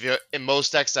if you're in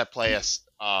most decks that play a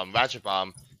Ratchet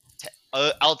Bomb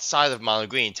outside of mono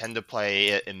green, tend to play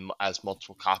it as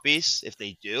multiple copies. If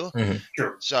they do,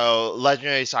 Sure. So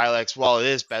legendary Silex, while it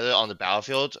is better on the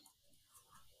battlefield,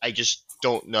 I just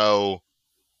don't know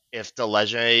if the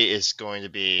legendary is going to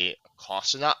be a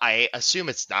cost or not. I assume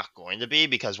it's not going to be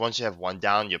because once you have one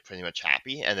down, you're pretty much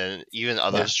happy, and then even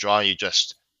others draw, you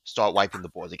just start wiping the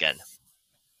board again.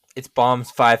 It's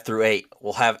bombs 5 through 8.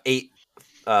 We'll have 8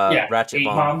 Ratchet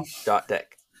Bomb dot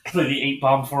deck. Play the 8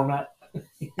 bomb format.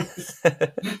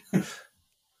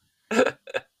 But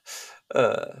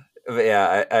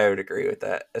yeah, I would agree with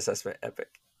that assessment, Epic.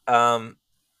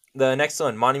 The next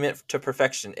one, Monument to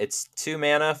Perfection. It's 2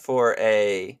 mana for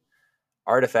a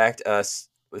artifact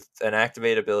with an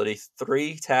activate ability.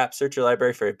 3 tap, search your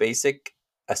library for a basic,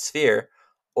 a sphere,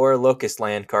 or a locust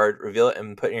land card. Reveal it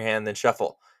and put in your hand, then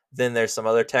shuffle. Then there's some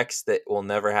other text that will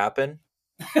never happen.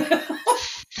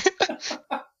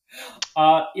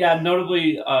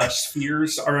 Notably,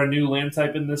 spheres are a new land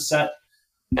type in this set.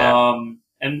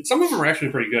 And some of them are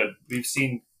actually pretty good. We've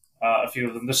seen a few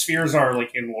of them. The spheres are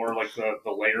like in lore, like the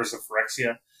layers of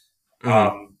Phyrexia.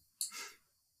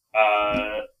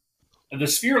 The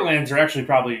sphere lands are actually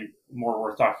probably more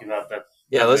worth talking about.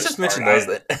 Let's just mention those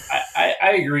then.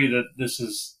 I agree that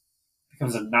this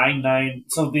becomes a 9/9.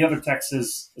 So the other text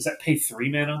is that pay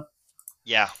 3 mana?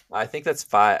 Yeah, I think that's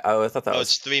 5. I thought that was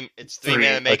it's 3. It's 3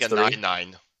 mana to make a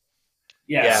 9/9.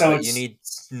 Yeah, so but you need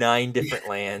 9 different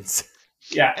lands.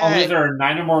 Yeah, only there are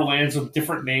 9 or more lands with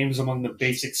different names among the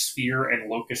basic sphere and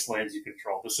locust lands you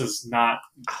control. This is not.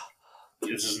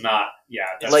 Yeah,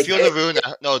 it's like Field of Ruin.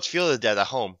 No, it's Field of the Dead at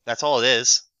home. That's all it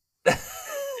is.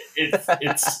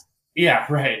 It's yeah,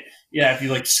 right. Yeah, if you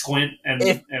like squint and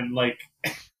like.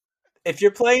 If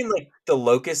you're playing like the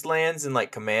locust lands in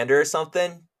like Commander or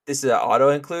something, this is an auto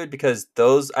include because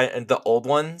those and the old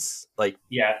ones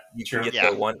you can get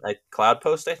the one like Cloud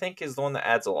Post, I think, is the one that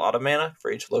adds a lot of mana for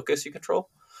each locust you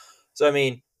control. So I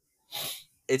mean,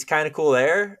 it's kind of cool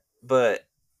there, but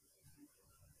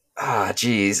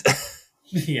geez.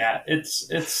 Yeah, it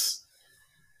screams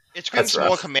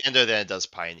more Commander than it does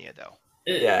Pioneer, though.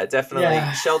 Definitely.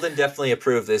 Yeah. Sheldon definitely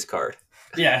approved this card.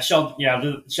 Yeah,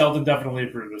 Sheldon definitely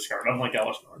approved this card. Unlike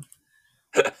Elish Norn.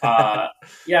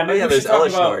 There's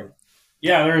Elish Norn.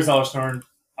 Yeah, there is Elish Norn.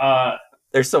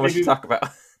 There's so much to talk about.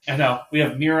 I know. We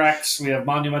have Mirax, we have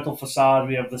Monumental Facade,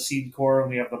 we have the Seed Core, and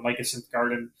we have the Mycosynth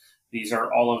Garden. These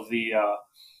are all of the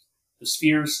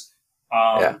spheres.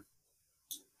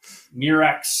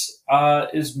 Mirax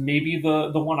is maybe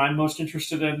the one I'm most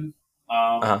interested in.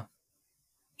 So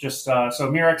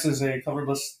Mirax is a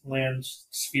colorless land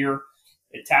sphere.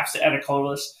 It taps to add a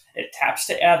colorless. It taps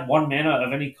to add 1 mana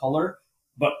of any color,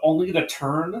 but only the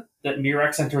turn that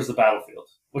Mirax enters the battlefield.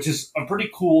 which is a pretty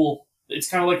cool. It's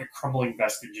kind of like a crumbling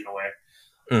vestige in a way.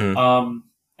 Mm-hmm.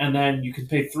 And then you can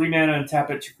pay 3 mana and tap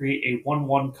it to create a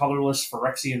 1/1 colorless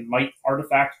Phyrexian Might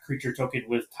artifact creature token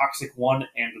with Toxic 1,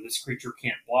 and this creature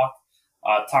can't block.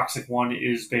 Toxic 1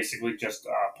 is basically just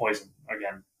poison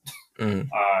again. Mm-hmm.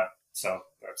 So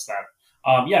that's that.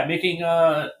 Yeah, making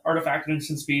artifact at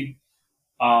instant speed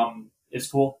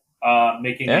is cool.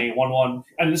 Making a 1/1,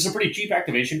 and this is a pretty cheap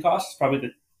activation cost. It's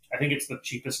probably I think it's the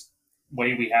cheapest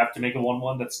way we have to make a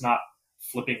 1/1 that's not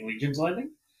flipping Legion's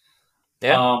Landing.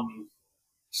 Yeah.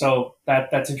 So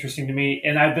that's interesting to me.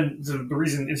 And I've been the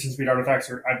reason instant speed artifacts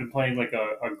are I've been playing like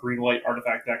a green white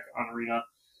artifact deck on Arena.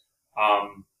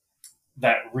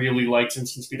 That really likes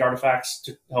instant speed artifacts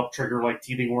to help trigger like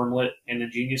Teething Wormlet and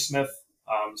Ingenious Smith.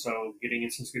 So getting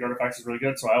instant speed artifacts is really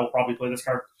good. So I will probably play this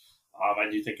card. I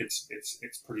do think it's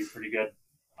pretty good.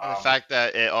 And the fact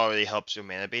that it already helps your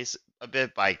mana base a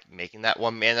bit by making that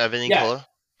 1 mana of any Yeah. color.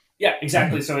 Yeah,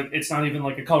 exactly. So it's not even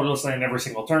like a colorless land every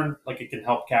single turn. Like it can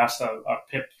help cast a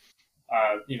pip.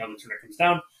 The turn it comes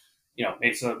down.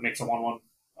 Makes a 1/1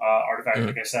 artifact. Mhm.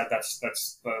 Like I said, that's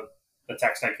the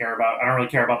text I care about. I don't really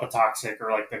care about the toxic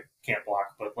or like the can't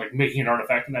block, but like making an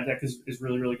artifact in that deck is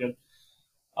really really good.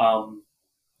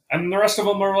 And the rest of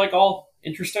them are like all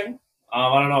interesting.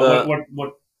 I don't know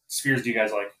what spheres do you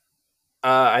guys like?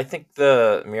 I think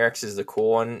the Murex is the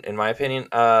cool one, in my opinion.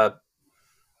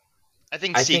 I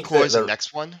think I Sea think Core is the the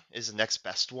next one, is the next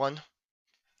best one.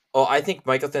 Oh, I think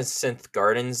Mycosynth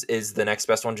Gardens is the next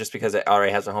best one just because it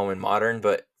already has a home in Modern.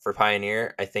 But for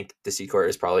Pioneer, I think the Seacourt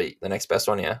is probably the next best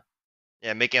one. Yeah.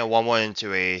 Yeah, making a 1/1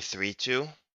 into a 3/2.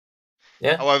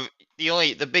 Yeah. However,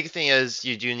 the big thing is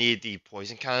you do need the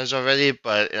poison counters already,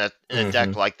 but in a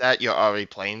deck like that, you're already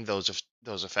playing those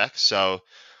effects, so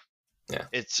yeah,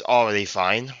 it's already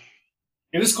fine.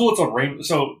 It is cool. It's a rainbow.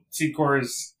 So Seed Core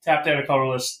is tap to add a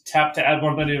colorless, tap to add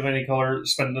 1 mana of any color,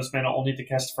 spend this mana only to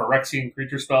cast Phyrexian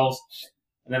creature spells,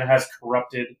 and then it has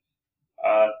Corrupted.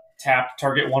 Tap,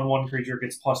 target 1/1 creature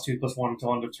gets +2/+1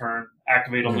 until end of turn.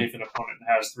 Activate only if an opponent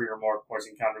has 3 or more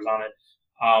poison counters on it.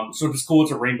 So it's cool.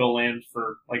 It's a rainbow land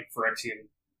for like Phyrexian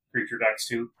creature decks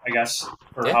too, I guess.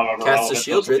 For however cast a relevant those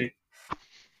will Shieldred. be.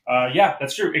 Yeah,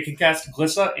 that's true. It can cast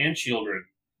Glissa and Shieldred.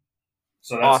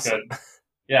 So that's Awesome. good.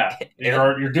 Yeah,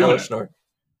 you're doing it. Snort.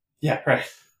 Yeah, right.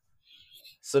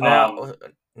 So now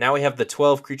we have the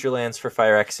 12 creature lands for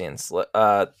Phyrexians.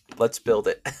 Let's build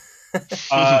it.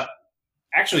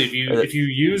 Actually, if you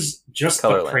use just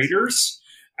the Craters,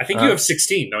 I think you have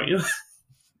 16, don't you?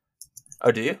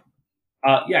 Oh, do you?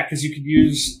 Yeah, because you could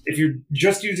use if you're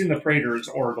just using the Craters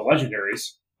or the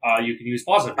Legendaries, you can use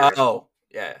Positive Heroes. Oh,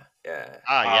 yeah. Yes,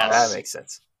 that makes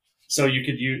sense. So you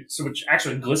could use which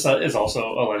actually Glissa is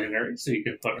also a Legendary, so you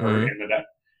could put her in the deck.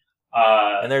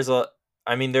 And there's a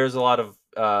lot of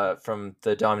from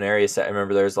the Dominaria set. I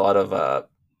remember there's a lot of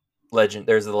legend.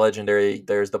 There's the legendary.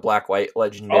 There's the black white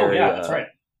legendary. Oh yeah, that's right.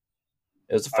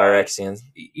 It was a Phyrexian.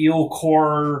 Eel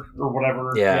Core or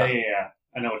whatever. Yeah.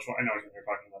 I know which one. I know what you're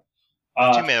talking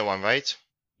about. 2 mana one, right?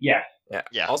 Yeah.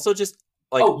 Also, just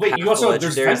like you also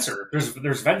there's Venser.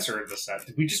 There's Venser in this set.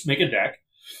 Did we just make a deck?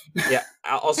 Yeah.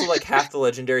 Also, like half the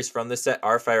legendaries from this set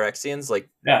are Phyrexians. Like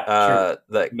sure.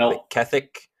 the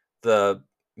Kethic, the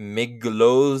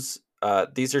Miglos.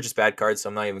 These are just bad cards, so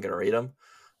I'm not even gonna read them.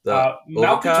 The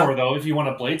Malcator, though, if you want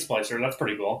a Blade Splicer, that's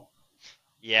pretty cool.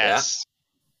 Yes.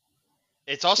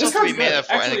 Yeah. It's also 3 mana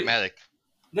for Enigmatic.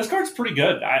 This card's pretty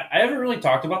good. I haven't really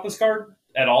talked about this card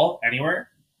at all anywhere.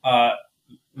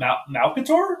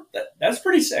 Malcator? That's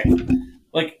pretty sick.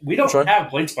 Like, we don't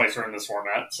have Blade Splicer in this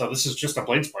format, so this is just a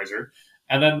Blade Splicer.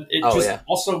 And then it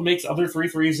also makes other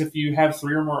 3/3s if you have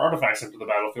 3 or more artifacts into the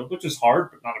battlefield, which is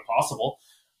hard, but not impossible.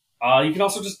 You can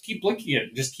also just keep blinking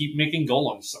it, just keep making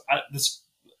golems. I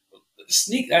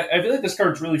feel like this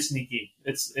card's really sneaky.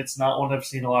 It's not one I've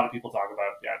seen a lot of people talk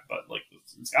about yet, but like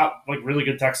it's got like really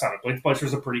good text on it. Blade Splicer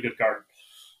is a pretty good card.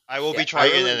 I will be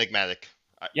trying an Enigmatic.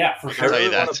 For sure. I'll tell you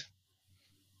that.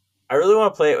 I really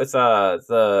want to play it with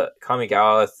the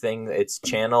Kamigawa thing. It's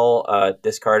channel,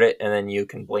 discard it, and then you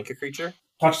can blink a creature.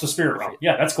 Touch the Spirit Realm.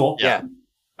 Yeah, that's cool. Yeah.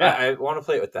 I want to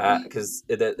play it with that because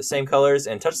the same colors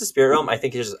and Touch the Spirit Realm. I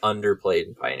think is just underplayed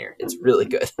in Pioneer. It's really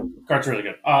good. Card's really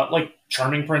good. Like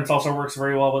Charming Prince also works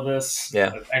very well with this.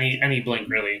 Yeah. Any blink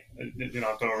really. You don't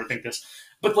have to overthink this.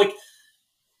 But like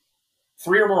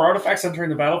 3 or more artifacts entering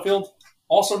the battlefield,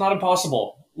 also not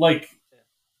impossible. Like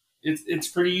it's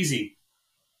pretty easy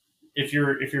if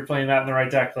you're playing that in the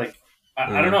right deck. Like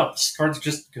I don't know, this card's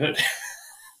just good.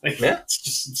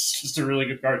 It's just a really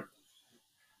good card.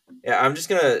 Yeah, I'm just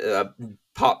gonna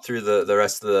pop through the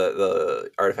rest of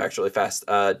the artifacts really fast.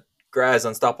 Graz,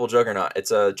 Unstoppable Juggernaut.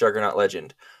 It's a Juggernaut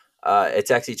legend.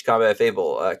 Attacks each combat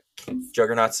Fable.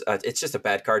 Juggernauts. It's just a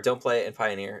bad card. Don't play it in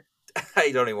Pioneer.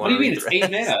 I don't even What want do to you read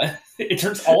mean? the It's 8 rest. mana. It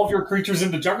turns all of your creatures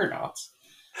into Juggernauts.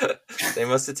 They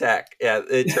must attack. Yeah,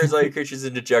 it turns all your creatures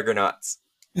into Juggernauts,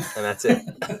 and that's it.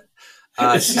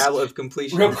 It's just Tablet of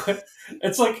Completion. real quick.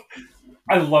 It's like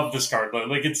I love this card.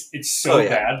 Like it's so Oh, yeah.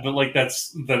 bad, but like that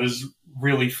is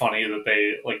really funny that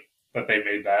they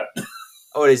made that.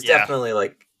 Oh, it is Yeah. definitely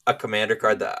like a commander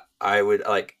card that I would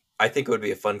like. I think it would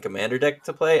be a fun commander deck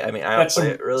to play. I mean, I don't That's play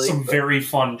it really. some but very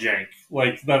fun jank.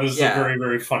 Like that is Yeah. a very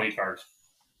very funny card.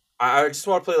 I just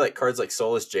want to play like cards like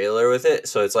Soulless Jailer with it,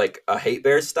 so it's like a Hate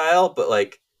Bear style, but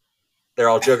like they're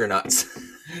all Juggernauts.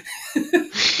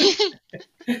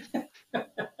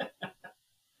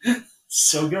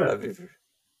 So good.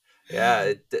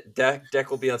 Yeah, deck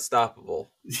will be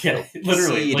unstoppable. Yeah,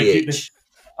 literally, CEDH.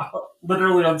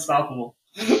 literally unstoppable.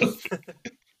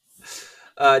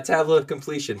 Tablet of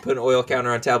Completion. Put an oil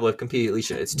counter on Tablet of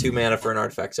Completion. It's 2 mana for an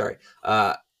artifact. Sorry.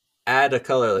 Add a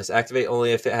colorless. Activate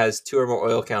only if it has 2 or more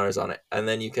oil counters on it. And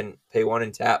then you can pay 1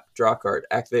 and tap, draw a card.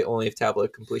 Activate only if Tablet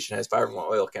of Completion has 5 or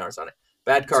more oil counters on it.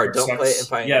 Bad card. Don't play it in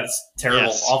Pioneer. Yeah, it's terrible.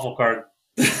 Yes. Awful card.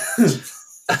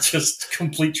 Just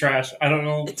complete trash. I don't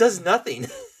know. It does nothing.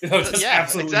 No, it does Yeah,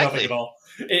 absolutely exactly. nothing at all.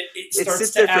 It It starts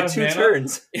sits to there add for 2 mana.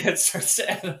 turns. Yeah, it starts to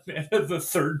add a mana the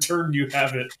third turn you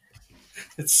have it.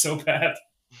 It's so bad.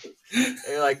 And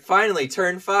you're like, finally,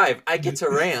 turn 5. I get to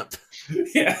ramp.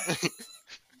 Yeah.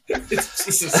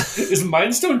 Is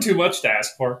Mind Stone too much to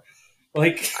ask for?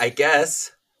 Like, I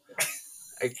guess.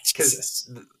 Because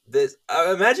this,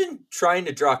 imagine trying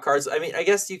to draw cards. I mean, I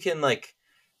guess you can like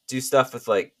do stuff with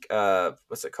like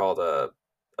what's it called, a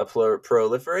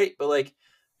proliferate, but like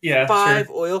yeah, 5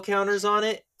 sure. oil counters on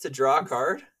it to draw a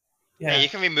card. Yeah, you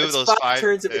can remove That's those 5 5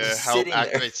 turns of it to just help sitting there.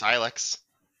 activate Silex.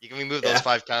 You can remove Yeah. those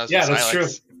 5 counters Yeah, for that's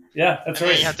Silex. true. Yeah, that's And then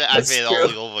right. you have to That's activate it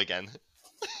true. all over again.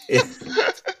 Yeah.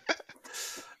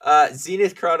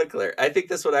 Zenith Chronicler. I think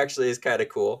this one actually is kind of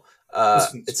cool. This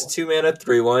one's It's cool. 2 mana,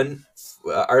 3/1.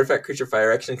 Artifact, creature,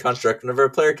 Phyrexia construct. Whenever a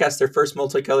player casts their first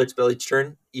multicolored spell each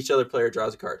turn, each other player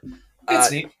draws a card.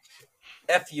 It's neat.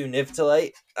 F you,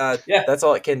 Nivtalite. Yeah. That's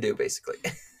all it can do, basically.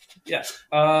 Yeah.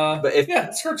 But if Yeah,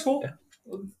 this card's cool.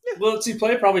 Will it see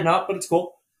play? Probably not, but it's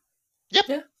cool.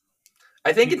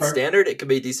 I think Neat in card. standard it could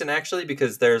be decent actually,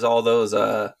 because there's all those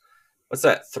what's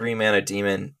that 3 mana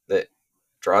demon that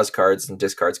draws cards and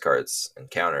discards cards and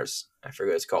counters. I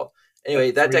forget what it's called.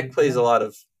 Anyway, that deck plays a lot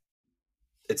of.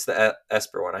 It's the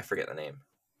Esper one. I forget the name.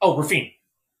 Oh, Rafine.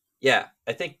 Yeah,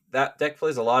 I think that deck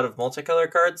plays a lot of multicolor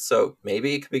cards, so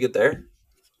maybe it could be good there.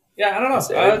 Yeah, I don't know.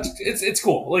 Instead. It's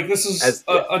cool. Like this is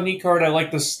a neat card. I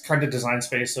like this kind of design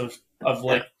space of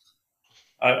like.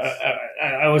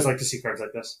 I always like to see cards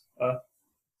like this.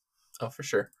 Oh, for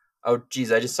sure. Oh,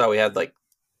 geez, I just saw we had like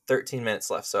 13 minutes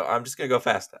left, so I'm just gonna go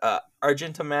fast.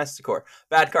 Argentum Masticore.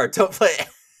 Bad card. Don't play it.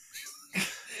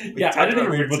 Yeah, I didn't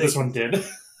even read what this one did.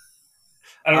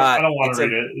 I don't want to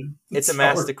read it. It's a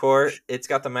Masticore. It's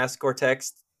got the Masticore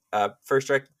text. First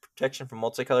strike protection from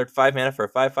multicolored. 5 mana for a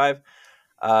 5/5.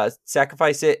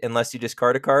 Sacrifice it unless you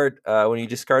discard a card. When you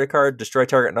discard a card, destroy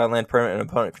target non-land permanent an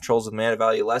opponent controls with mana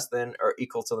value less than or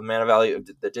equal to the mana value of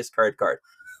the discard card.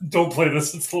 Don't play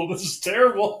this. This is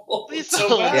terrible. Please It's so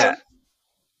don't. bad.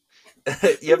 Yeah.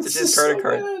 You have to This is discard a so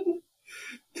card. bad.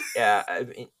 Yeah,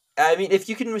 I mean, if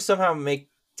you can somehow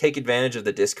take advantage of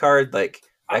the discard, like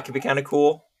that could be kind of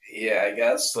cool. Yeah, I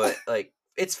guess. But like,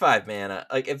 it's 5 mana.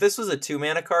 Like, if this was a 2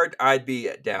 mana card, I'd be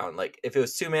down. Like, if it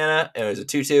was 2 mana and it was a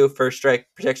 2/2 first strike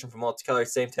protection from multicolor,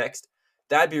 same text,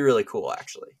 that'd be really cool,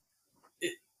 actually.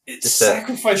 It Just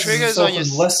sacrifices triggers itself on your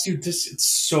unless you It's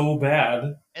so bad.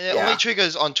 And it Yeah. only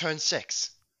triggers on turn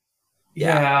 6.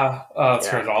 Yeah. Oh, it's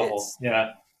Yeah, awful. it's-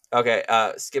 Yeah. Okay,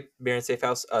 skip Mirror and Safe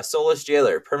House. Soulless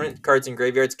Jailer. Permanent cards in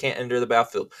graveyards can't enter the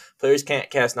battlefield. Players can't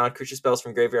cast non-creature spells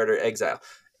from graveyard or exile.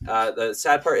 The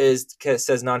sad part is it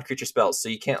says non-creature spells, so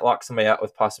you can't lock somebody out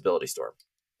with Possibility Storm.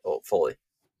 Fully.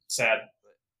 Sad.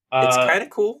 It's kind of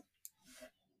cool.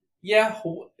 Yeah,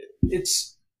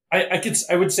 it's.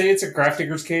 I would say it's a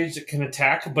Grafdigger's Cage that can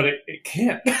attack, but it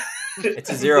can't. It's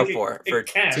a 0/4 It for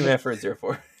can. 2 mana for a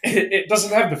 0/4. It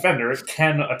doesn't have Defender. It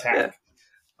can attack.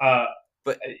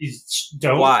 But you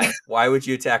don't. why? Why would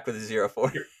you attack with a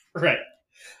 0/4? Right.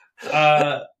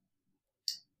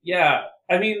 Yeah.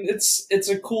 I mean, it's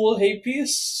a cool hate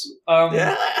piece.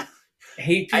 Yeah.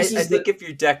 Hate I pieces. think if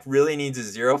your deck really needs a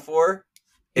 0/4,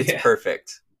 it's Yeah.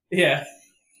 perfect. Yeah.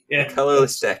 A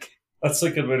colorless deck. That's a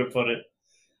good way to put it.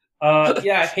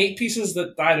 Yeah, hate pieces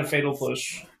that die to Fatal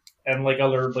Push and like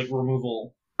other like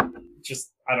removal.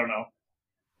 Just I don't know.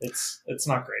 It's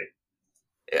not great.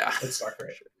 Yeah. It's not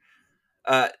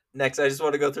great. Next, I just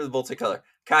want to go through the multicolor.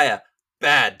 Kaya,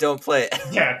 bad. Don't play it.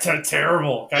 Yeah,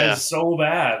 terrible. Guy Yeah. is so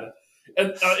bad. And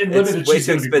in It's limited, way she's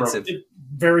too going to be expensive.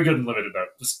 very good in limited, though.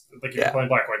 Just like if Yeah. you're playing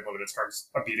black, white, limited, this card's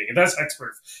a beating. It has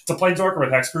hexproof. It's a planeswalker with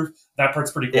hexproof. That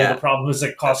part's pretty cool. Yeah. The problem is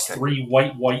it costs That's 3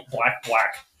 white, white, black,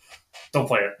 black. Don't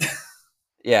play it.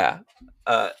 Yeah.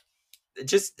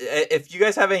 Just if you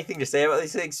guys have anything to say about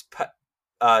these things,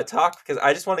 talk, because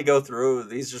I just want to go through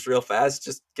these just real fast,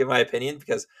 just give my opinion,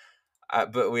 because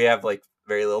but we have like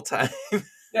very little time.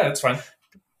 Yeah, it's fine.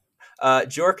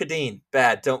 Jorkadine,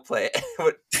 bad. Don't play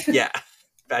it. Yeah,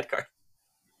 bad card.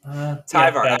 yeah,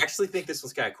 Tyvar, I actually think this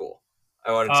was kind of cool.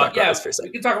 I wanted to talk about this for a we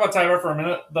second. can talk about Tyvar for a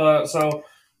minute. So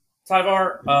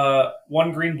Tyvar,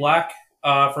 1 green black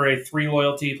for a 3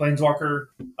 loyalty planeswalker.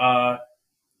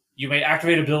 You may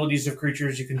activate abilities of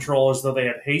creatures you control as though they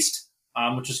had haste,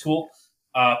 which is cool.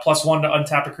 +1 to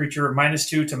untap a creature,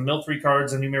 -2 to mill 3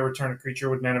 cards, and you may return a creature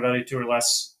with mana value 2 or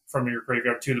less from your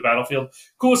graveyard to the battlefield.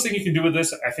 Coolest thing you can do with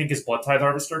this, I think, is Blood Tithe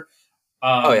Harvester.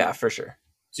 Oh yeah, for sure.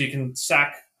 So you can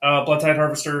sack Blood Tithe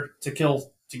Harvester to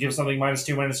give something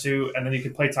 -2/-2, and then you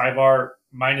can play Tyvar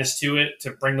 -2 it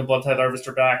to bring the Blood Tithe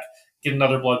Harvester back, get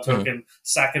another blood token,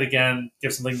 sack it again,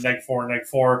 give something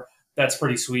 -4/-4. That's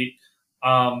pretty sweet.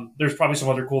 There's probably some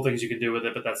other cool things you can do with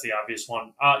it, but that's the obvious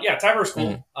one. Yeah, Tyvar's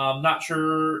cool. Not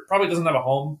sure, probably doesn't have a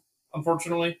home,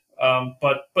 unfortunately.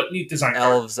 But neat design card.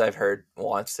 Elves, I've heard,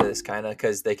 wants this kind of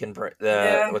because they can bring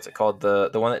what's it called, the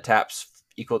one that taps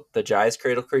equal the Jai's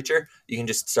Cradle creature. You can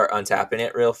just start untapping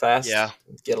it real fast. Yeah,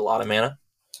 get a lot of mana.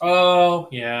 Oh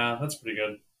yeah, that's pretty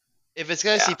good. If it's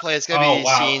gonna see play, it's gonna be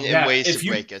seen in ways to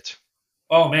break it.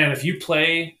 Oh man, if you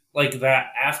play like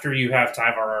that after you have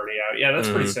Tyvar already out, yeah, that's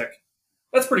pretty sick.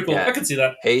 That's pretty cool. Yeah. I can see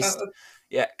that. Haste.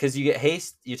 Yeah, because you get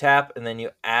haste, you tap, and then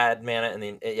you add mana, and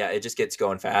then it just gets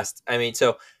going fast. I mean,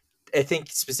 so I think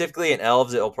specifically in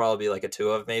Elves, it'll probably be like a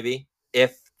 2-of maybe,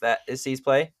 if that is sees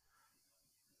play.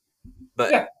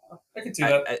 But yeah, I can see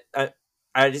that.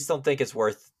 I just don't think it's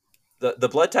worth the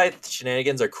Blood Tithe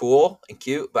shenanigans are cool and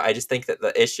cute, but I just think that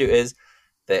the issue is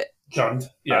that Jund.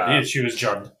 Yeah, the issue is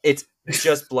Jund. It's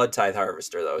just Blood Tithe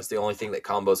Harvester though. It's the only thing that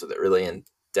combos with it really in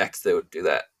decks that would do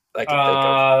that. I can think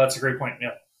of. That's a great point.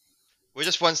 Yeah, we're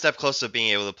just one step closer to being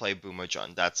able to play Boomer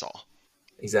Jund. That's all.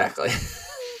 Exactly.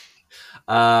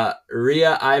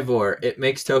 Rhea Ivor. It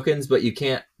makes tokens, but you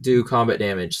can't do combat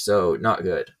damage, so not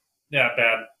good. Yeah,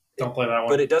 bad. Don't play that one.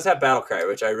 But it does have Battlecry,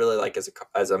 which I really like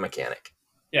as a mechanic.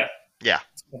 Yeah.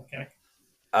 It's a mechanic.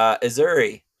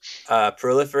 Azuri.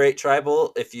 Proliferate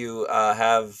Tribal. If you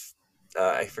have,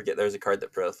 I forget, there's a card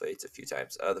that proliferates a few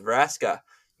times. The Vraska.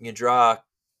 You can draw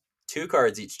 2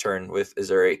 cards each turn with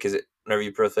Azuri, because whenever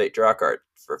you proliferate, draw a card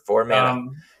for 4 mana.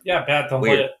 Yeah, bad. Don't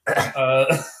play it.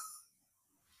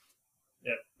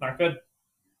 Yeah, not good.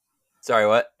 Sorry,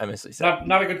 what? I missed what you said.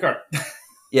 Not a good card.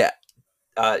 Yeah.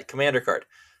 Commander card.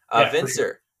 Vincer.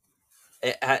 Sure.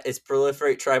 It's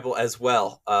Proliferate Tribal as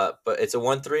well. But it's a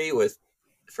 1/3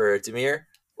 for Dimir.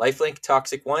 Lifelink,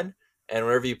 Toxic 1. And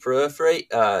whenever you proliferate,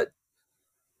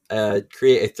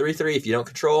 create a 3/3 if you don't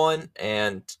control one,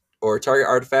 or target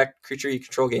artifact creature you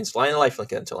control gains flying and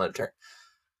lifelink until end of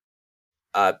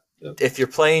turn. If you're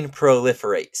playing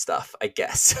proliferate stuff, I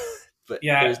guess. But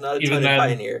yeah, there's not a ton of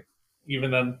Pioneer.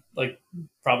 Even then, like,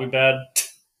 probably bad.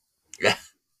 Yeah.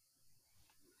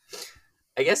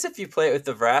 I guess if you play it with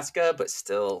the Vraska, but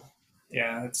still.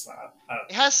 Yeah, it's not.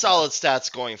 It has solid stats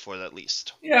going for it, at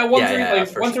least. Yeah,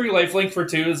 1/3 lifelink for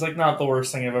 2 is like not the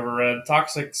worst thing I've ever read.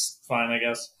 Toxic's fine, I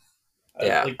guess.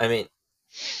 Yeah, I mean,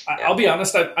 I'll be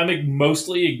honest. I'm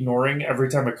mostly ignoring every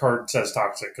time a card says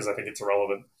toxic because I think it's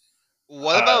irrelevant.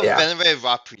 What about Venerated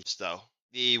Rot Priest, though?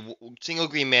 The single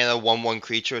green mana 1/1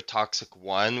 creature, Toxic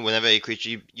 1. Whenever a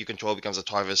creature you control becomes a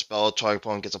target spell, target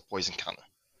opponent gets a poison counter.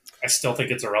 I still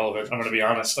think it's irrelevant. I'm going to be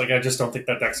honest. Like, I just don't think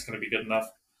that deck's going to be good enough.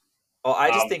 Well, I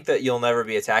just think that you'll never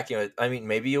be attacking with. I mean,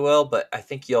 maybe you will, but I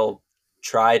think you'll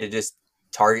try to just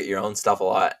target your own stuff a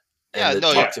lot. And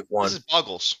Toxic 1. This is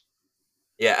Boggles.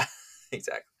 Yeah,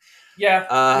 exactly.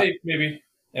 Yeah, maybe.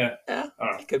 Yeah,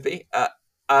 it could be.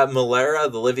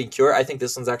 Malera, the Living Cure. I think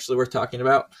this one's actually worth talking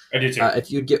about. I do too. If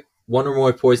you get 1 or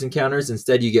more poison counters,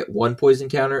 instead you get 1 poison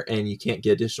counter, and you can't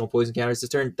get additional poison counters this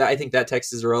turn. I think that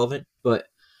text is irrelevant, but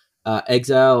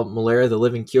exile Malera, the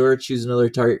Living Cure. Choose another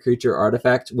target creature or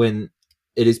artifact when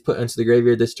it is put into the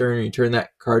graveyard this turn, and you turn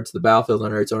that card to the battlefield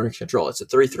under its owner's control. It's a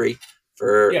 3/3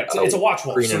 for it's a Watch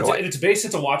Wolf. So it's base.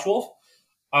 It's a Watch Wolf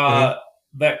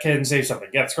that can save something.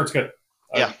 Yeah, this card's good.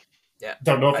 Yeah.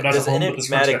 Don't know if it has a home, but this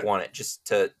card's good. Want it just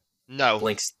to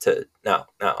blinks to no.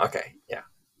 Okay, yeah,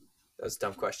 that was a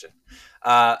dumb question.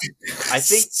 I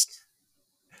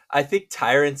I think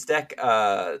Tyrant's deck,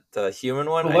 the human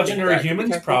one, The I think legendary that could be humans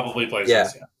kinda cool. probably plays Yeah.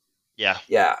 this. Yeah, Yeah.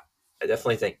 Yeah, I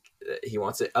definitely think he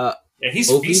wants it. yeah, he's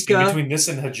Ovika? feasting between this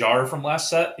and Hajar from last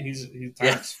set. He's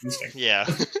Tyrant's feasting. Yeah.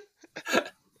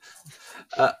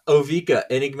 Ovika,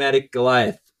 Enigmatic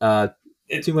Goliath.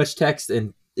 It- Too much text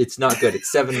and it's not good.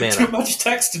 It's 7 mana. Too much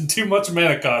text and too much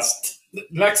mana cost.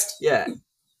 Next. Yeah.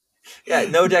 Yeah,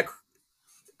 no deck.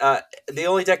 The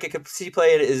only deck I could see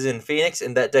play it is in Phoenix,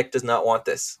 and that deck does not want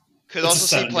this. Could It's a also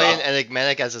see 7 play in drop.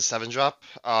 Enigmatic as a 7-drop,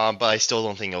 but I still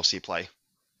don't think you'll see play.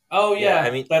 Oh yeah, Yeah,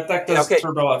 I mean, that deck does okay.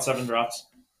 turbo out 7 drops.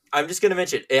 I'm just going to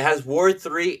mention, it has Ward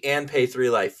 3 and Pay 3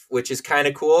 life, which is kind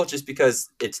of cool just because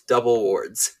it's double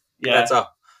wards. Yeah, That's all.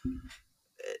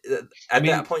 At I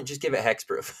mean- that point, just give it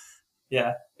hexproof.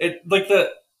 yeah. It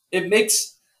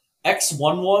makes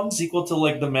X1/1s equal to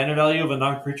like the mana value of a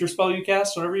non-creature spell you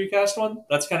cast whenever you cast one.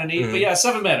 That's kind of neat. Mhm. But yeah,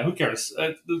 7 mana. Who cares?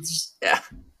 Yeah.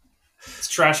 It's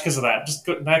trash because of that. Just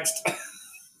go next.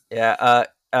 Yeah,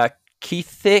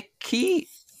 Keith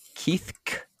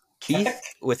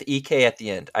with EK at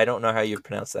the end. I don't know how you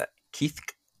pronounce that. Keith?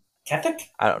 Kethik?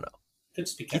 I don't know. Could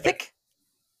just be Keithic?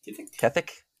 Kethik. Kethik?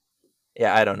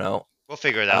 Yeah, I don't know. We'll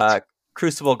figure it out.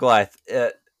 Crucible Goliath.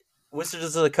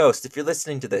 Wizards of the Coast, if you're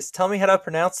listening to this, tell me how to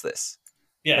pronounce this.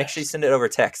 Yeah. Make sure you send it over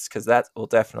text, because that will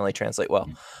definitely translate well.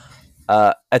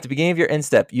 At the beginning of your end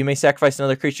step, you may sacrifice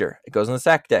another creature. It goes on the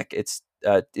sack deck. It's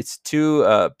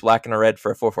 2 black and a red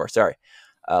for a 4/4. Sorry.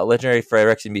 Legendary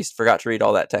Phyrexia Beast. Forgot to read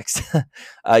all that text.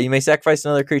 You may sacrifice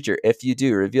another creature. If you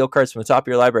do, reveal cards from the top of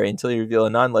your library until you reveal a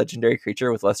non-legendary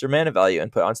creature with lesser mana value and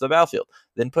put it onto the battlefield.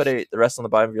 Then put the rest on the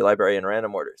bottom of your library in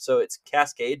random order. So it's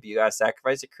Cascade, but you gotta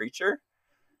sacrifice a creature?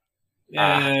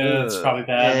 Yeah, it's probably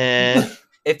bad.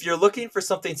 If you're looking for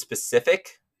something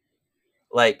specific,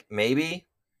 like maybe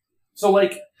So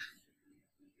like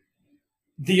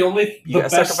you gotta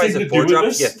best thing sacrifice to a do 4-drop,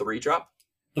 with you get this, 3-drop.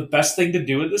 the best thing to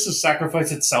do with this is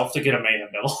sacrifice itself to get a mana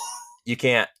mill. You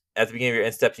can't. At the beginning of your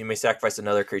end step, you may sacrifice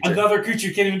another creature. Another creature,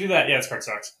 you can't even do that. Yeah, this card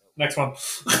sucks. Next one.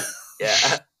 Yeah.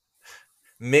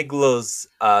 Miglo's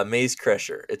Maze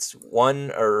Crusher. It's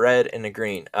 1 a red and a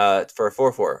green for a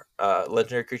 4/4.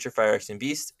 Legendary creature, Phyrexian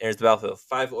Beast. Enters the battlefield.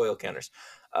 5 oil counters.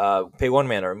 Pay 1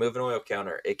 mana. Remove an oil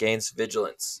counter. It gains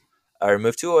Vigilance.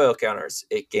 Remove 2 oil counters.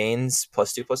 It gains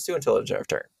 +2/+2 until end of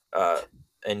turn.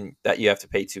 And that you have to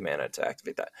pay 2 mana to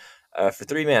activate that. For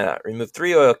 3 mana, remove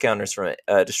 3 oil counters from it.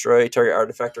 Destroy target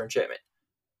artifact or enchantment.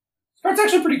 This card's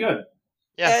actually pretty good.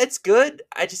 Yeah. It's good.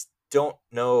 I just don't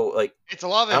know. Like, It's a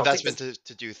lot I of don't think investment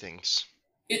to do things.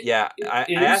 I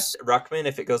asked Ruckman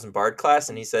if it goes in Bard class,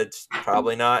 and he said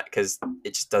probably not because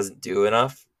it just doesn't do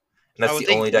enough. And I that's would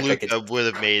the only deck think I could. Luca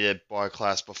would have made a bar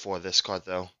class before this card,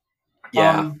 though.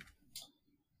 Yeah,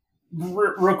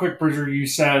 Real quick, Bridger, you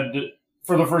said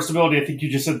for the first ability, I think you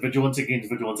just said Vigilance. It gains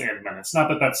Vigilance and Menace. Not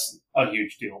that that's a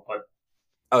huge deal, but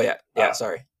Oh yeah.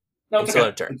 Sorry. no, it's Until okay.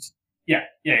 end turn. Yeah.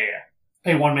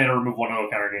 Pay 1 mana, remove 1 oil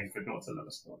counter, gains Vigilance and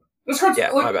Menace. This card's Yeah,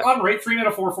 my like bad. on rate 3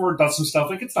 mana 4/4 does some stuff.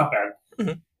 Like it's not bad.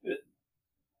 Mhm.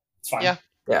 It's fine. Yeah.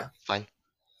 Fine.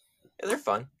 Yeah, they're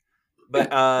fun.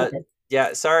 But Okay.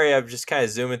 yeah. Sorry, I'm just kind of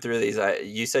zooming through these.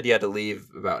 You said you had to leave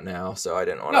about now, so I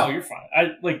didn't want No, to. you're fine.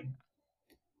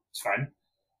 It's fine.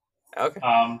 Okay.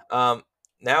 Um,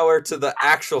 Now we're to the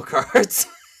actual cards.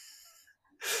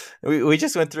 we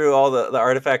just went through all the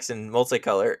artifacts in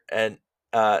multicolor and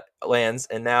lands,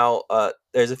 and now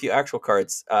there's a few actual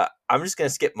cards. I'm just gonna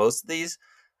skip most of these.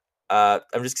 I'm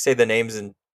just gonna say the names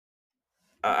and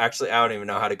actually I don't even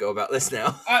know how to go about this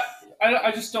now.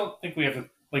 I just don't think we have to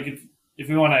like if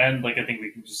we want to end like I think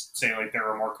we can just say like there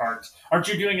are more cards. Aren't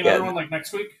you doing another one like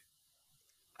next week?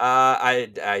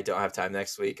 I don't have time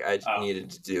next week. I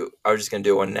needed to do. I was just gonna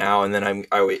do one now, and then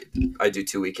I do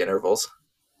 2-week intervals.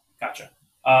 Gotcha.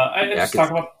 And just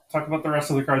talk about the rest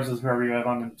of the cards with whoever you have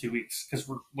on in 2 weeks because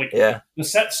we're like the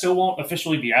set still won't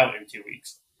officially be out in 2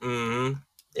 weeks. Mm-hmm.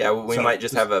 Yeah, we might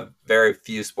just have a very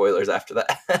few spoilers after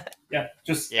that.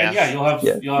 You'll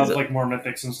have like more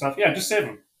mythics and stuff. Yeah, just save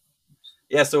them.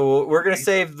 Yeah, so we're gonna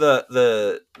save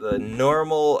the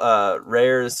normal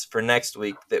rares for next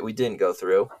week that we didn't go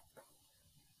through,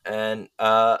 and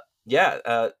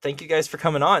thank you guys for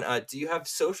coming on. Do you have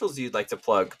socials you'd like to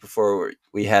plug before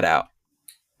we head out?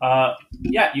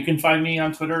 You can find me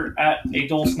on Twitter at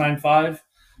adols95.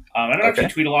 I don't actually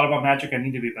tweet a lot about Magic. I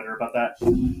need to be better about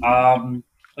that.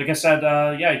 Like I said,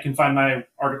 you can find my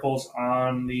articles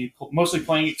on the mostly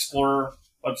Playing Explorer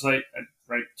website. I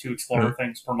write 2 Explorer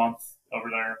things per month over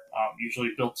there.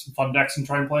 Usually build some fun decks and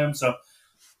try and play them. So,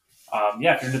 if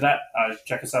you're into that,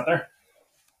 check us out there.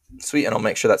 Sweet, and I'll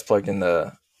make sure that's plugged in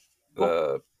the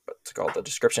what's it called, the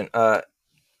description.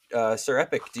 Sir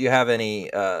Epic, do you have any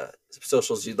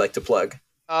socials you'd like to plug?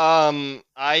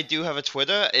 I do have a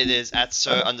Twitter. It is at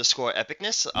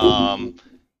Sir_epicness.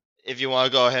 If you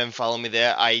want to go ahead and follow me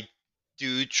there, I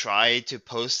do try to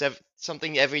post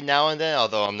something every now and then,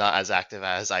 although I'm not as active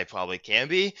as I probably can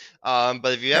be.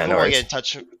 But if you Yeah, ever no want to get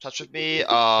worries. in touch with me,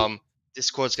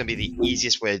 Discord's gonna be the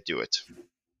easiest way to do it.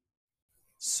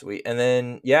 Sweet. And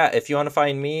then, yeah, if you want to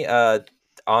find me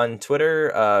on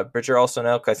Twitter, Bridger Also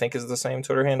Elk, I think is the same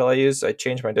Twitter handle I use. I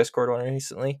changed my Discord one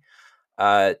recently.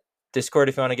 Uh, Discord,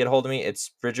 if you want to get a hold of me, it's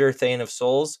Bridger Thane of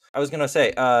Souls. I was going to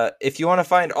say, if you want to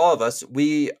find all of us,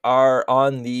 we are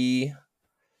on the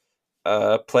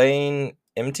playing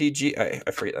MTG.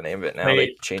 I forget the name of it now.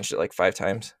 They changed it like 5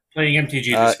 times. Playing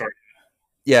MTG Discord.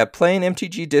 Yeah, playing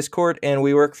MTG Discord, and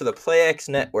we work for the PlayX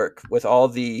network with all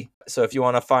the. So if you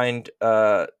want to find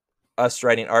us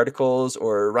writing articles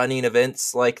or running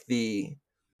events like the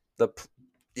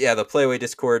Playaway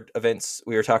Discord events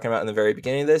we were talking about in the very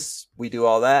beginning of this, we do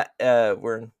all that.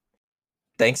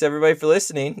 Thanks everybody for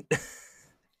listening.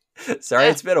 Sorry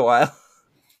it's been a while,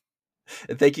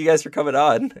 and thank you guys for coming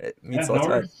on. It means a lot of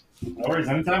time. No worries,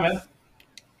 anytime, man.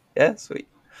 Yeah, sweet.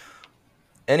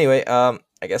 Anyway, I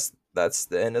guess that's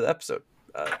the end of the episode.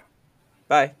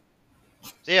 Bye.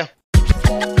 See ya.